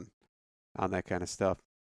takeaways on that kind of stuff?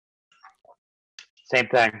 Same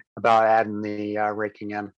thing about adding the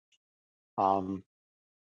raking in.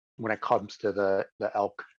 When it comes to the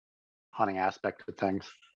elk hunting aspect of things.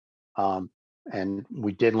 And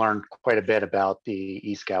we did learn quite a bit about the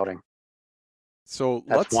e-scouting. So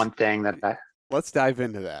that's one thing that let's dive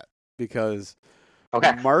into that, because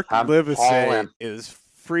Mark Livesay is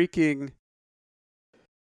freaking.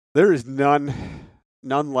 There is none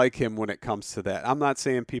like him when it comes to that. I'm not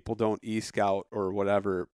saying people don't e-scout or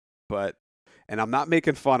whatever, and I'm not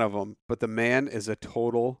making fun of him, but the man is a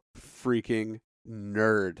total freaking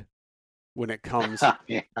nerd when it comes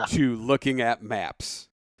to looking at maps.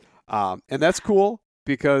 And that's cool,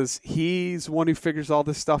 because he's one who figures all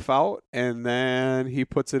this stuff out, and then he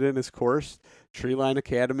puts it in his course,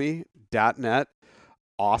 treelineacademy.net.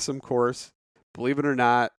 Awesome course. Believe it or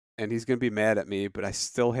not, and he's going to be mad at me, but I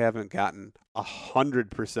still haven't gotten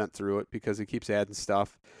 100% through it because he keeps adding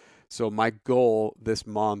stuff. So my goal this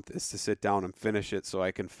month is to sit down and finish it so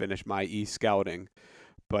I can finish my e-scouting.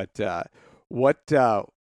 But what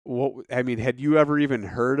had you ever even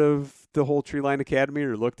heard of the whole Treeline Academy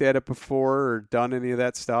or looked at it before or done any of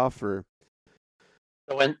that stuff? Or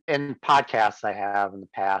So in podcasts I have in the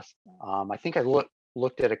past, I think I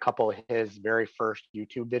looked at a couple of his very first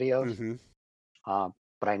YouTube videos,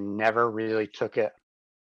 but I never really took it.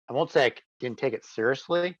 I won't say I didn't take it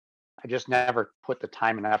seriously. I just never put the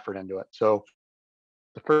time and effort into it. So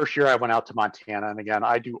the first year I went out to Montana, and again,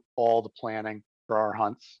 I do all the planning for our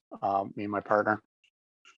hunts, me and my partner.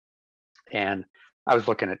 And I was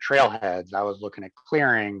looking at trailheads. I was looking at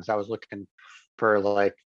clearings. I was looking for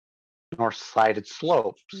like north-sided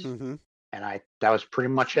slopes. Mm-hmm. And that was pretty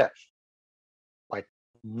much it. Like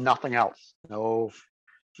nothing else.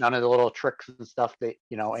 None of the little tricks and stuff that,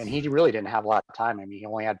 and he really didn't have a lot of time. I mean, he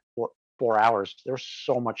only had 4 hours. There was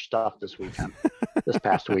so much stuff this weekend, this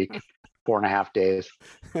past week, 4.5 days.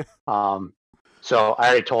 So I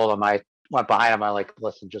already told him, I went behind him. I like,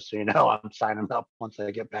 listen, just so you know, I'm signing up once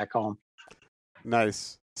I get back home.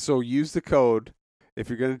 Nice. So use the code. If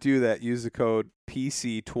you're going to do that, use the code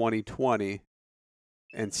PC2020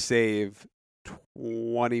 and save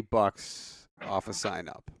 $20 off a sign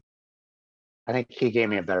up. I think he gave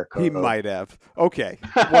me a better code. He might have. Okay,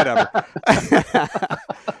 whatever.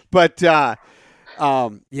 But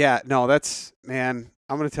yeah, no, that's, man,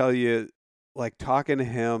 I'm going to tell you, like, talking to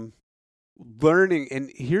him, learning,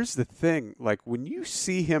 and here's the thing, like, when you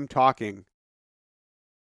see him talking,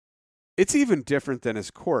 it's even different than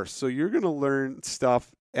his course. So you're going to learn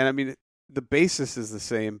stuff, and I mean, the basis is the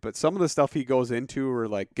same, but some of the stuff he goes into or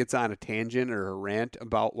like gets on a tangent or a rant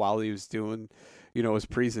about while he was doing, his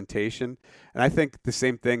presentation. And I think the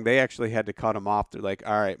same thing, they actually had to cut him off. They're like,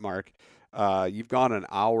 all right, Mark, you've gone an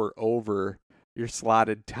hour over your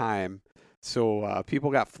slotted time. So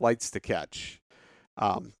people got flights to catch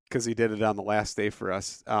because he did it on the last day for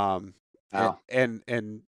us. And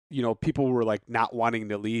people were like not wanting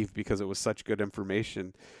to leave because it was such good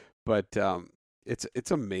information. But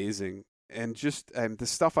it's amazing. And just the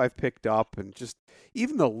stuff I've picked up, and just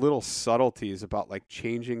even the little subtleties about like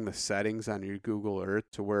changing the settings on your Google Earth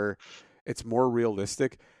to where it's more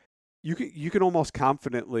realistic. You can almost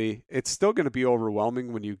confidently, it's still going to be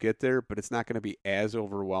overwhelming when you get there, but it's not going to be as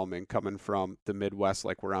overwhelming coming from the Midwest,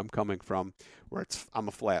 like where I'm coming from, where I'm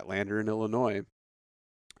a flatlander in Illinois.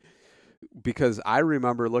 Because I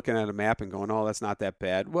remember looking at a map and going, oh, that's not that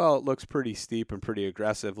bad. Well, it looks pretty steep and pretty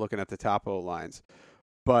aggressive looking at the topo lines.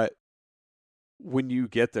 But when you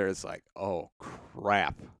get there, it's like, oh,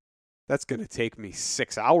 crap. That's going to take me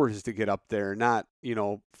 6 hours to get up there, not,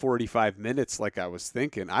 45 minutes like I was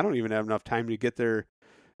thinking. I don't even have enough time to get there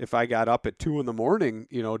if I got up at 2 a.m,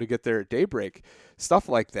 to get there at daybreak. Stuff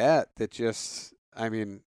like that just, I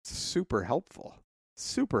mean, super helpful.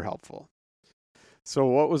 Super helpful. So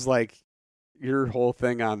what was like your whole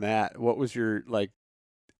thing on that? What was your, like,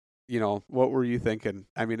 what were you thinking?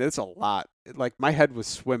 I mean, it's a lot. Like, my head was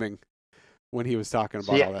swimming when he was talking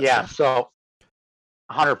about all that stuff. So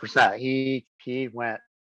 100%. He went,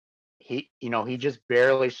 he just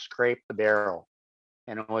barely scraped the barrel,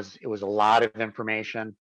 and it was a lot of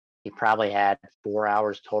information. He probably had 4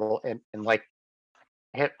 hours total, and like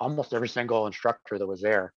hit almost every single instructor that was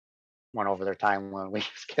there went over their time when we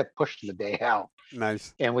just kept pushing the day out.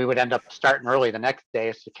 Nice. And we would end up starting early the next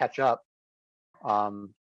day to catch up. But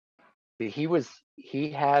he was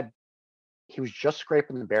just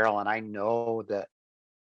scraping the barrel, and I know that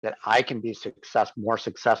I can be more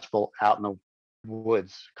successful out in the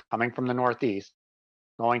woods, coming from the Northeast,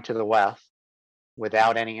 going to the West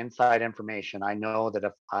without any inside information. I know that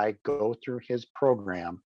if I go through his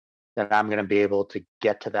program, that I'm going to be able to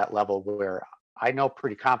get to that level where I know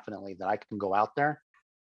pretty confidently that I can go out there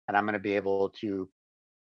and I'm going to be able to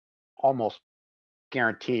almost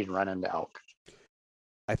guaranteed run into elk.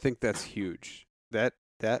 I think that's huge. That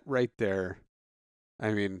right there,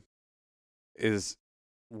 I mean, is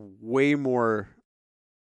way more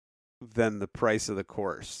than the price of the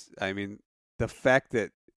course. I mean, the fact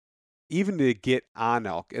that even to get on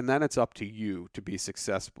elk, and then it's up to you to be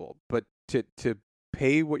successful, but to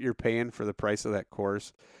pay what you're paying for the price of that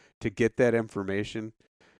course, to get that information,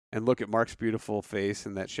 and look at Mark's beautiful face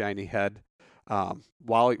and that shiny head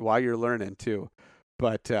while you're learning too.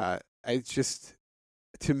 But it's just,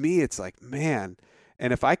 to me, it's like, man,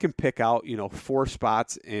 and if I can pick out, 4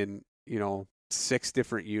 spots in, 6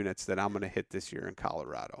 different units that I'm going to hit this year in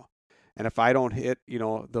Colorado. And if I don't hit,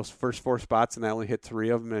 those first 4 spots and I only hit 3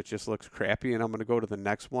 of them and it just looks crappy and I'm going to go to the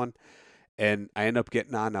next one and I end up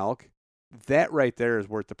getting on elk, that right there is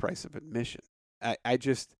worth the price of admission.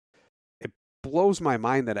 It blows my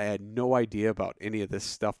mind that I had no idea about any of this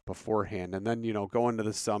stuff beforehand. And then, going to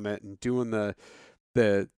the summit and doing the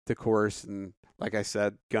course, and like I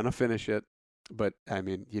said, gonna finish it. But I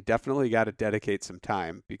mean, you definitely got to dedicate some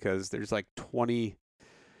time because there's like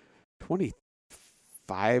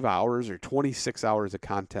 25 hours or 26 hours of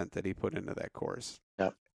content that he put into that course.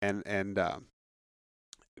 Yep. And in the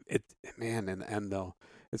end though,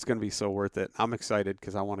 it's going to be so worth it. I'm excited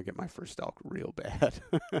because I want to get my first elk real bad.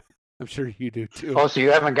 I'm sure you do too. Oh, so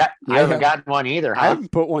you haven't gotten one either, huh? I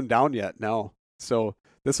haven't put one down yet. No. So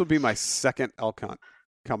this will be my second elk hunt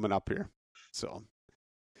coming up here. So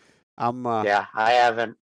I'm yeah, I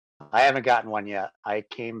haven't gotten one yet. I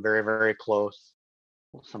came very, very close.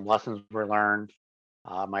 Some lessons were learned.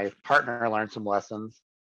 My partner learned some lessons,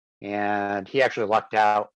 and he actually lucked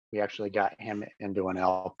out. We actually got him into an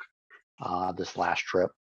elk this last trip.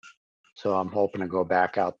 So I'm hoping to go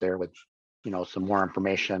back out there with, some more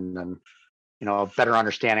information and, a better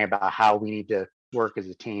understanding about how we need to work as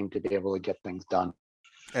a team to be able to get things done.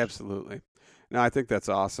 Absolutely. No, I think that's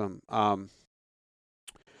awesome.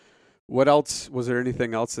 What else? Was there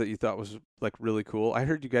anything else that you thought was like really cool? I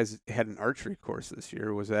heard you guys had an archery course this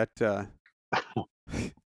year. Was that,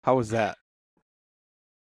 how was that?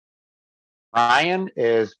 Ryan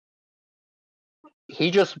I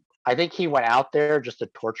think he went out there just to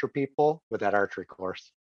torture people with that archery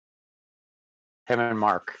course. Him and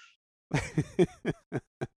Mark.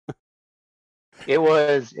 It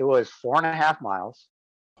was 4.5 miles.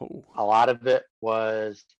 Oh. A lot of it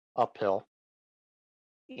was uphill.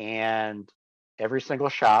 And every single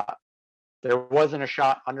shot, there wasn't a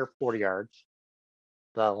shot under 40 yards.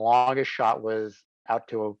 The longest shot was out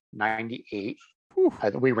to a 98.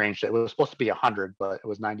 We ranged it. It was supposed to be 100, but it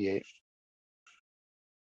was 98.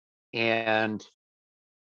 And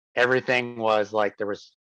everything was like, there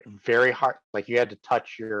was very hard, like you had to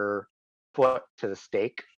touch your foot to the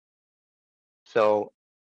stake. So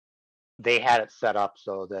they had it set up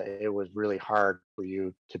so that it was really hard for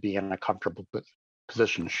you to be in a comfortable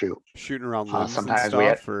position to shoot. Shooting around limbs sometimes we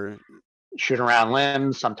had shooting around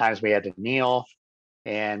limbs. Sometimes we had to kneel.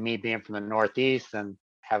 And me being from the Northeast and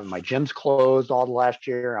having my gyms closed all the last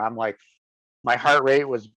year, I'm like, my heart rate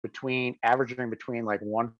was averaging between like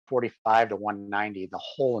 145 to 190 the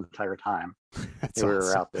whole entire time we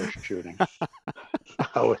were out there shooting.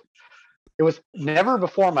 It was never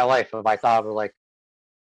before in my life have I thought of like,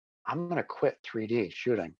 I'm going to quit 3D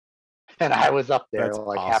shooting. And I was up there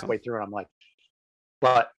halfway through and I'm like,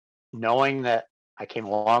 but knowing that I came a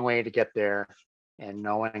long way to get there and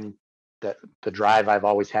knowing that the drive I've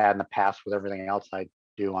always had in the past with everything else I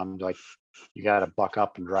do, I'm like, you got to buck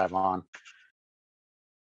up and drive on.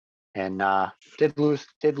 And did lose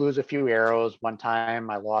a few arrows. One time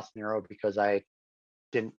I lost an arrow because I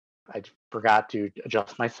forgot to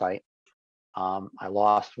adjust my sight. I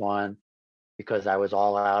lost one because I was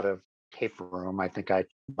all out of taper room. I think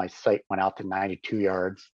my sight went out to 92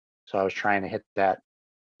 yards. So I was trying to hit that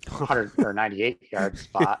 100 or 98 yard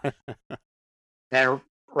spot. Then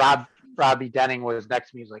Robbie Denning was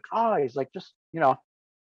next to me. He's like, just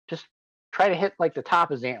try to hit like the top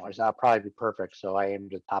of his antlers. That'll probably be perfect. So I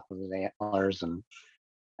aimed at the top of his antlers and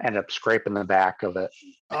ended up scraping the back of it.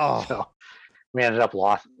 Oh. So we ended up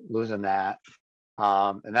losing that.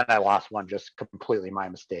 And then I lost one just completely my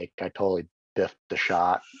mistake. I totally biffed the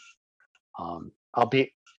shot. I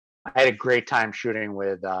had a great time shooting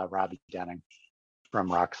with Robbie Denning from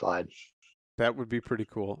Rockslide. That would be pretty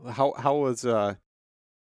cool. How was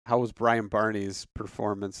Brian Barney's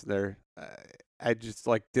performance there? I just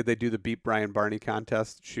did they do the Beat Brian Barney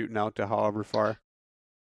contest, shooting out to however far?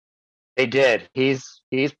 They did. He's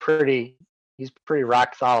pretty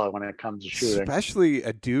rock solid when it comes to shooting. Especially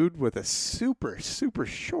a dude with a super, super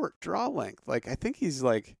short draw length. Like I think he's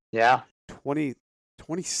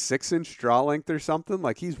 26-inch draw length or something.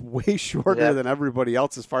 Like he's way shorter than everybody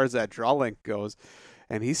else as far as that draw length goes.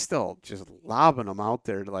 And he's still just lobbing them out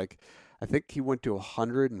there. I think he went to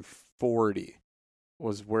 140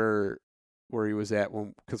 was where he was at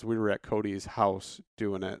because we were at Cody's house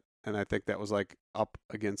doing it. And I think that was up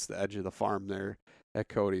against the edge of the farm there at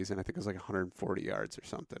Cody's. And I think it was 140 yards or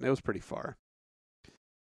something. It was pretty far.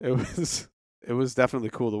 It was definitely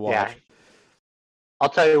cool to watch. Yeah. I'll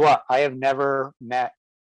tell you what, I have never met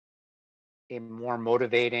a more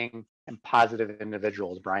motivating and positive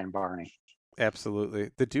individual as Brian Barney.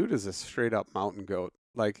 Absolutely. The dude is a straight up mountain goat.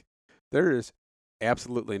 There is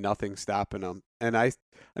absolutely nothing stopping him. And I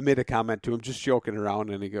made a comment to him just joking around,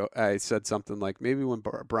 and I said something like, maybe when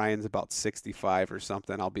Brian's about 65 or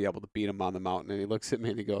something, I'll be able to beat him on the mountain. And he looks at me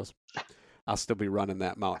and he goes, I'll still be running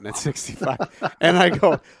that mountain at 65. And I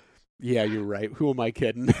go, yeah, you're right. Who am I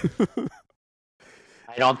kidding?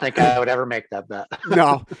 I don't think I would ever make that bet.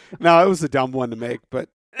 No, it was a dumb one to make, but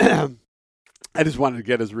I just wanted to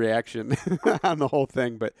get his reaction on the whole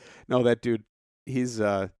thing. But no, that dude, he's,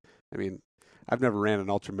 I mean, I've never ran an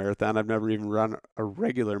ultra marathon. I've never even run a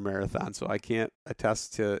regular marathon, so I can't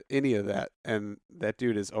attest to any of that. And that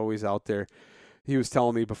dude is always out there. He was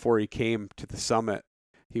telling me before he came to the summit,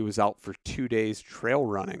 he was out for 2 days trail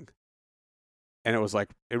running. And it was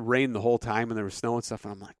like, it rained the whole time and there was snow and stuff.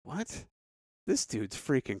 And I'm like, what? This dude's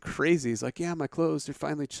freaking crazy. He's like, yeah, my clothes are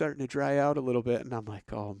finally starting to dry out a little bit. And I'm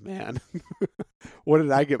like, oh, man, what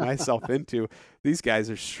did I get myself into? These guys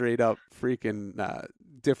are straight up freaking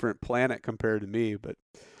different planet compared to me. But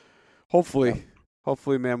hopefully,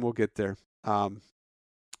 man, we'll get there.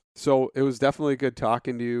 So it was definitely good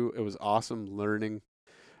talking to you. It was awesome learning,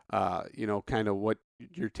 kind of what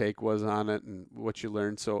your take was on it and what you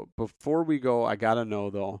learned. So before we go, I got to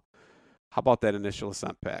know, though, how about that initial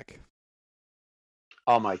ascent pack?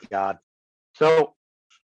 Oh my God. So,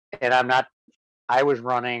 and I was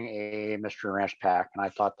running a Mr. Ranch pack and I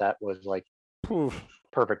thought that was like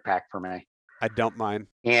perfect pack for me. I dumped mine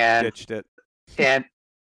and ditched it. And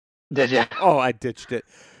did you? Oh, I ditched it.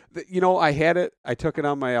 I had it. I took it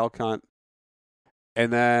on my elk hunt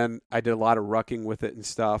and then I did a lot of rucking with it and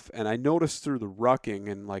stuff. And I noticed through the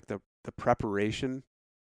rucking and like the preparation,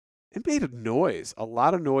 it made a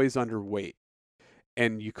lot of noise under weight.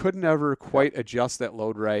 And you could never quite adjust that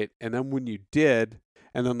load right. And then when you did,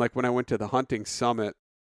 and then like when I went to the hunting summit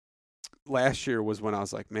last year was when I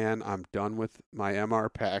was like, man, I'm done with my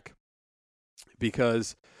MR pack,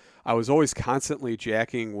 because I was always constantly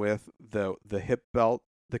jacking with the hip belt,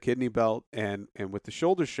 the kidney belt, and with the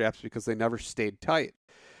shoulder straps because they never stayed tight.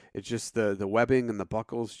 It's just the webbing and the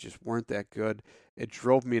buckles just weren't that good. It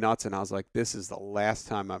drove me nuts, and I was like, this is the last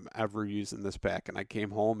time I'm ever using this pack. And I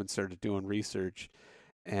came home and started doing research,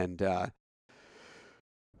 and a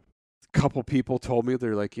couple people told me,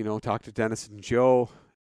 they're like, talk to Dennis and Joe,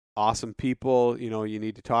 awesome people, you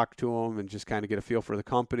need to talk to them and just kind of get a feel for the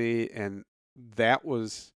company. And that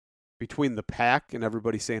was between the pack and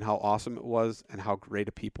everybody saying how awesome it was and how great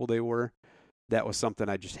of people they were. That was something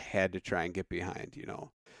I just had to try and get behind,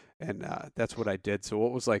 and that's what I did. So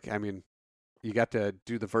what was like, I mean, you got to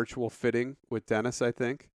do the virtual fitting with Dennis, I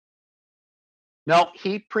think. No,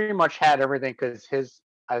 he pretty much had everything because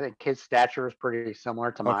I think his stature was pretty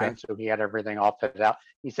similar to mine. So he had everything all fitted out.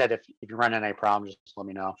 He said, if you run into any problems, just let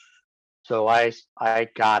me know. So I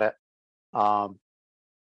got it.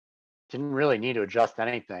 Didn't really need to adjust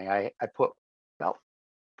anything. I put about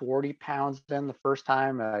 40 pounds in the first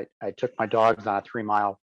time. I took my dogs on a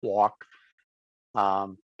 3-mile walk,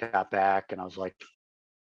 got back, and I was like,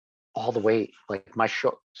 all the weight, like my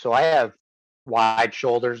so I have wide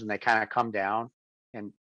shoulders and they kind of come down,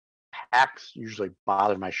 and packs usually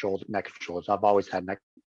bother my neck and shoulders. I've always had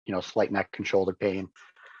slight neck and shoulder pain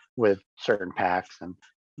with certain packs, and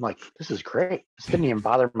I'm like, this is great. This didn't even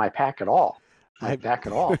bother my back at all.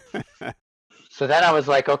 So then I was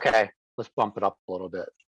like, okay, let's bump it up a little bit.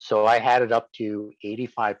 So I had it up to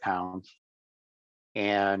 85 pounds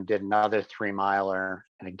and did another 3-miler.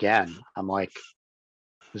 And again, I'm like,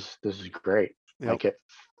 this is great. Yep. Like, it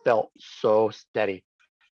felt so steady.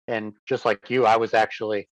 And just like you, I was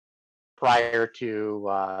actually, prior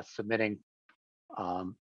to submitting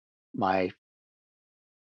my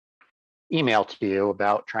email to you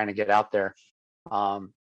about trying to get out there,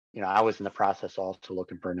 I was in the process also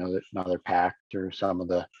looking for another pack through some of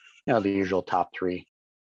the, the usual top 3,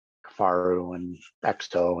 Kifaru and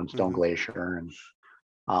Exo and Stone Glacier.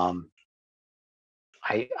 And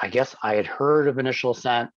I guess I had heard of Initial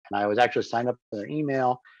Ascent, and I was actually signed up for their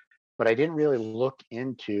email, but I didn't really look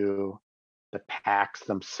into the packs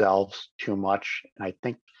themselves too much. And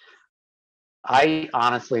I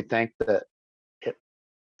honestly think that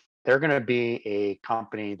they're going to be a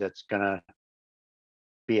company that's going to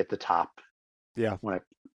be at the top. Yeah. When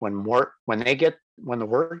the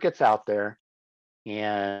word gets out there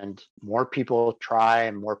and more people try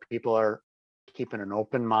and more people are keeping an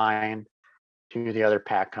open mind to the other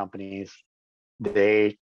pack companies,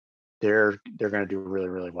 they're going to do really,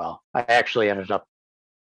 really well. I actually ended up,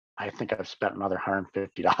 I think I've spent another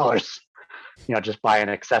 $150, just buying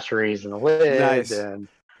accessories and the lid. Nice. And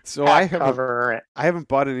so I haven't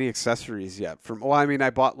bought any accessories yet. I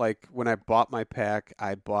bought, like, when I bought my pack,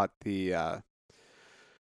 I bought the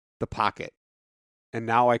pocket. And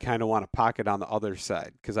now I kind of want a pocket on the other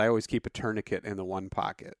side, because I always keep a tourniquet in the one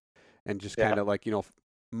pocket and just kind of like,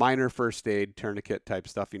 minor first aid tourniquet type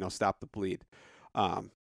stuff, stop the bleed.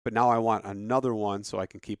 But now I want another one so I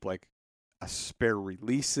can keep like a spare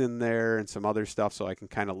release in there and some other stuff so I can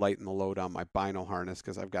kind of lighten the load on my bino harness,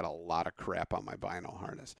 because I've got a lot of crap on my bino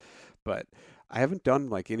harness. But I haven't done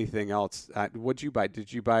like anything else. What'd you buy?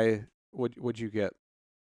 Did you buy What'd you get?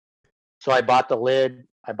 So I bought the lid,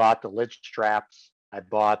 I bought the lid straps, I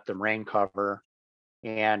bought the rain cover,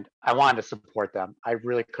 and I wanted to support them. I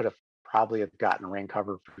really could have probably have gotten a rain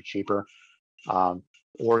cover for cheaper, um,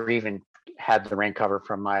 or even had the rain cover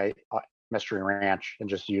from my Mystery Ranch and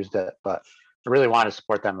just used it. But I really wanted to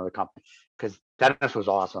support them as a company because Dennis was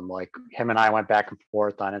awesome. Like him and I went back and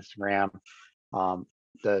forth on Instagram. Um,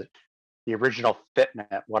 the original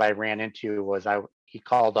Fitment, what I ran into was he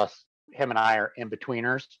called us, him and I are in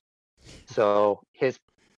betweeners. So his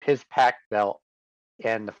pack belt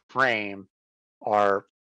and the frame are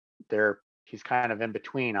he's kind of in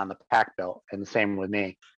between on the pack belt, and the same with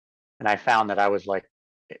me. And I found that I was like,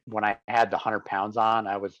 when I had the 100 pounds on,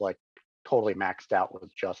 I was like totally maxed out with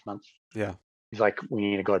adjustments. Yeah. He's like, we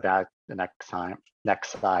need to go back the next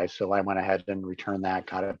size. So I went ahead and returned that,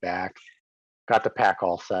 got it back, got the pack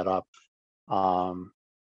all set up.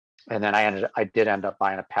 And then I did end up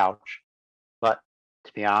buying a pouch. But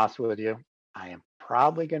to be honest with you, I am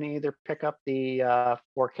probably going to either pick up the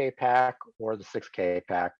 4K pack or the 6K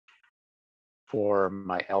pack for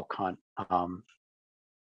my elk hunt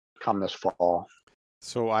come this fall.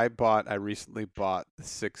 So I recently bought the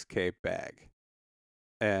 6K bag,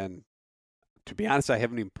 and to be honest, I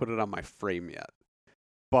haven't even put it on my frame yet,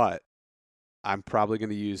 but I'm probably going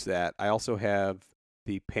to use that. I also have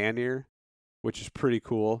the pannier, which is pretty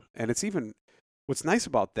cool. And what's nice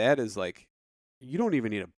about that is like, you don't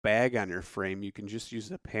even need a bag on your frame. You can just use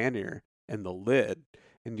the pannier and the lid,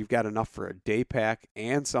 and you've got enough for a day pack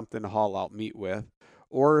and something to haul out meat with.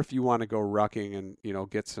 Or if you want to go rucking and,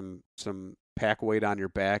 get some pack weight on your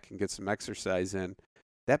back and get some exercise in,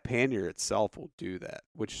 that pannier itself will do that,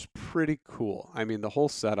 which is pretty cool. I mean, the whole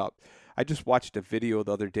setup. I just watched a video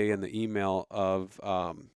the other day in the email of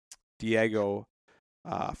Diego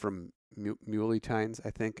from Muley Tines,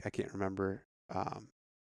 I think. I can't remember.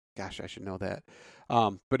 Gosh, I should know that.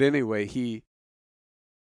 But anyway, he,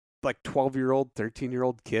 like 12-year-old,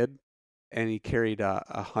 13-year-old kid, and he carried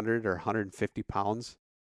 100 or 150 pounds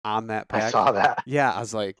on that pack. I saw that. Yeah, I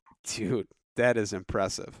was like, dude, that is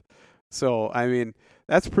impressive. So, I mean,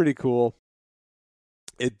 that's pretty cool.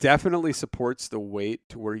 It definitely supports the weight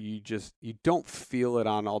to where you don't feel it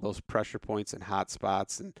on all those pressure points and hot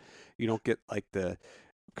spots, and you don't get like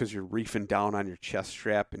because you're reefing down on your chest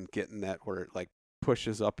strap and getting that where it like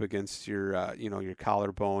pushes up against your your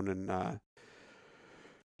collarbone, and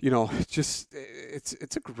it's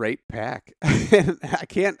a great pack. And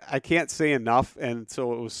I can't say enough. And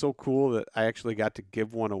so it was so cool that I actually got to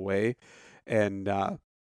give one away and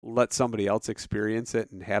let somebody else experience it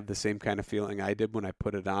and have the same kind of feeling I did when I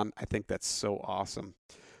put it on. I think that's so awesome.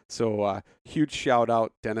 So huge shout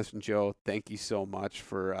out, Dennis and Joe. Thank you so much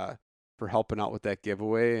for helping out with that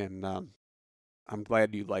giveaway, and I'm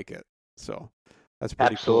glad you like it. So that's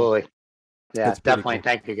pretty Absolutely. cool. Yeah, That's pretty definitely. cool.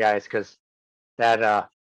 Thank you guys, because that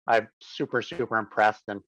I'm super impressed,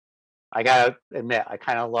 and I gotta admit I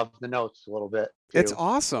kind of love the notes a little bit too. It's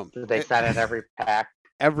awesome. They sent in every pack.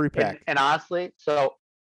 Every pack. And honestly, so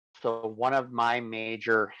one of my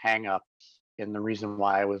major hangups, and the reason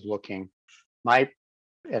why I was looking,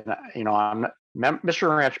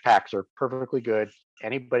 Mystery Ranch packs are perfectly good.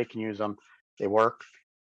 Anybody can use them. They work.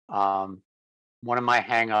 One of my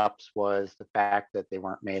hangups was the fact that they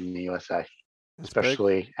weren't made in the USA,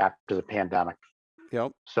 especially after the pandemic.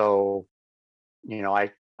 Yep. So,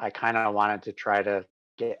 I kind of wanted to try to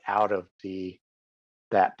get out of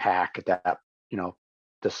that pack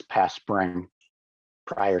this past spring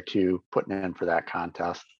prior to putting in for that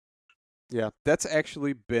contest. Yeah, that's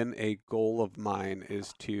actually been a goal of mine,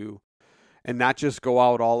 is to, and not just go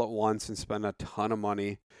out all at once and spend a ton of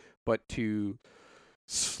money, but to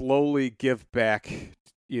slowly give back,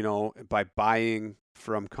 by buying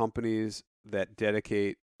from companies that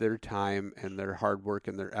dedicate their time and their hard work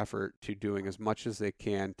and their effort to doing as much as they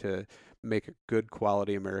can to make a good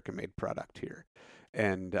quality American-made product here.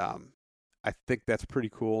 And I think that's pretty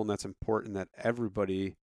cool, and that's important that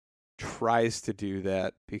everybody tries to do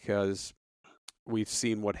that, because we've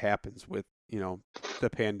seen what happens with, the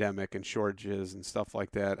pandemic and shortages and stuff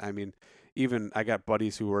like that. I mean, even I got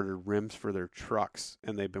buddies who ordered rims for their trucks,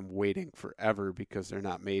 and they've been waiting forever because they're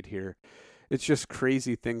not made here. It's just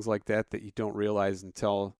crazy things like that you don't realize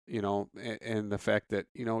until, and the fact that,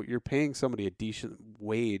 you're paying somebody a decent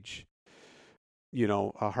wage,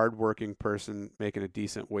 a hardworking person making a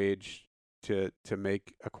decent wage to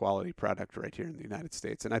make a quality product right here in the United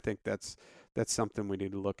States. And I think that's something we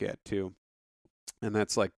need to look at too. And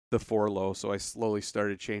that's like the Forloh. So I slowly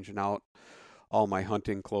started changing out all my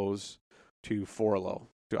hunting clothes to Forloh.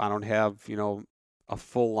 I don't have, a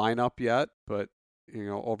full lineup yet, but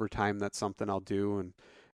over time that's something I'll do,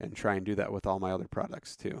 and try and do that with all my other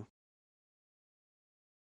products too.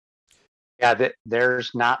 Yeah,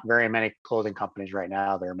 there's not very many clothing companies right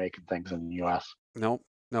now that are making things in the U.S. Nope.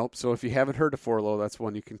 So if you haven't heard of Forloh, that's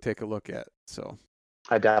one you can take a look at. So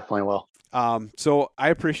I definitely will. So I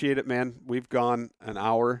appreciate it, man. We've gone an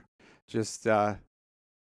hour just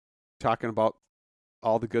talking about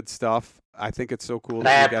all the good stuff. I think it's so cool. And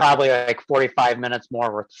I had probably like 45 minutes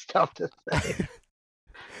more worth of stuff to say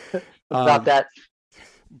about that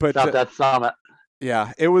summit.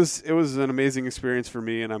 Yeah, it was an amazing experience for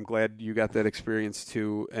me, and I'm glad you got that experience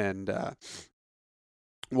too, and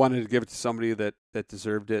wanted to give it to somebody that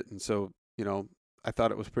deserved it. And so, I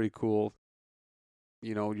thought it was pretty cool,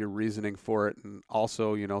 your reasoning for it, and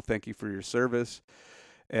also, thank you for your service,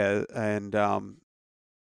 and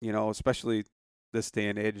especially this day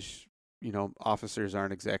and age, officers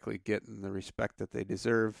aren't exactly getting the respect that they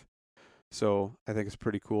deserve. So I think it's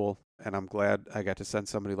pretty cool, and I'm glad I got to send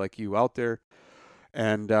somebody like you out there.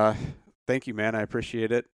 And thank you, man. I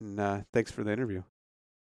appreciate it, and thanks for the interview.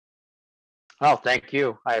 Oh, thank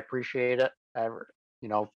you. I appreciate it.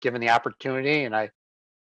 Given the opportunity, and I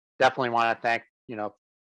definitely want to thank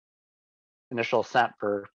Initial Ascent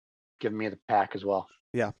for giving me the pack as well.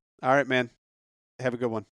 Yeah. All right, man. Have a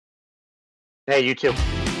good one. Hey, you too.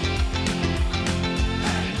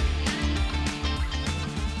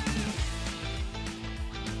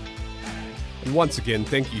 And once again,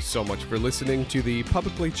 thank you so much for listening to the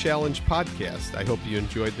Publicly Challenged podcast. I hope you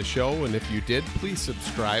enjoyed the show, and if you did, please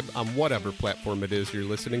subscribe on whatever platform it is you're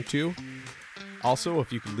listening to. Also,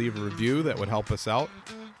 if you could leave a review, that would help us out.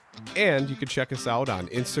 And you can check us out on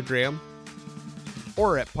Instagram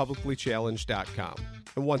or at publiclychallenged.com.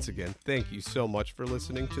 And once again, thank you so much for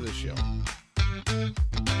listening to the show.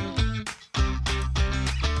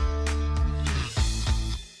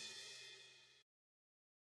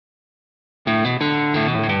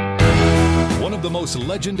 One of the most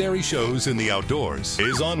legendary shows in the outdoors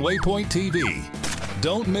is on Waypoint TV.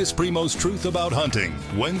 Don't miss Primo's Truth About Hunting,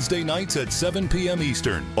 Wednesday nights at 7 p.m.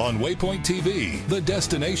 Eastern on Waypoint TV, the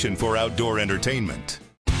destination for outdoor entertainment.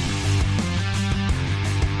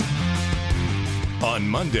 On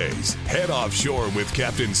Mondays, head offshore with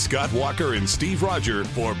Captain Scott Walker and Steve Roger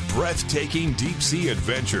for breathtaking deep-sea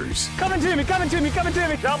adventures. Coming to me.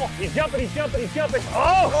 Double. He's jumping.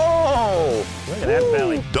 Oh! Look at that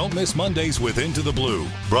belly. Don't miss Mondays with Into the Blue,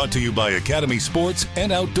 brought to you by Academy Sports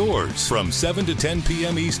and Outdoors from 7 to 10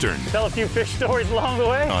 p.m. Eastern. Tell a few fish stories along the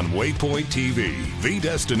way. On Waypoint TV, the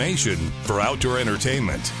destination for outdoor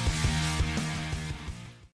entertainment.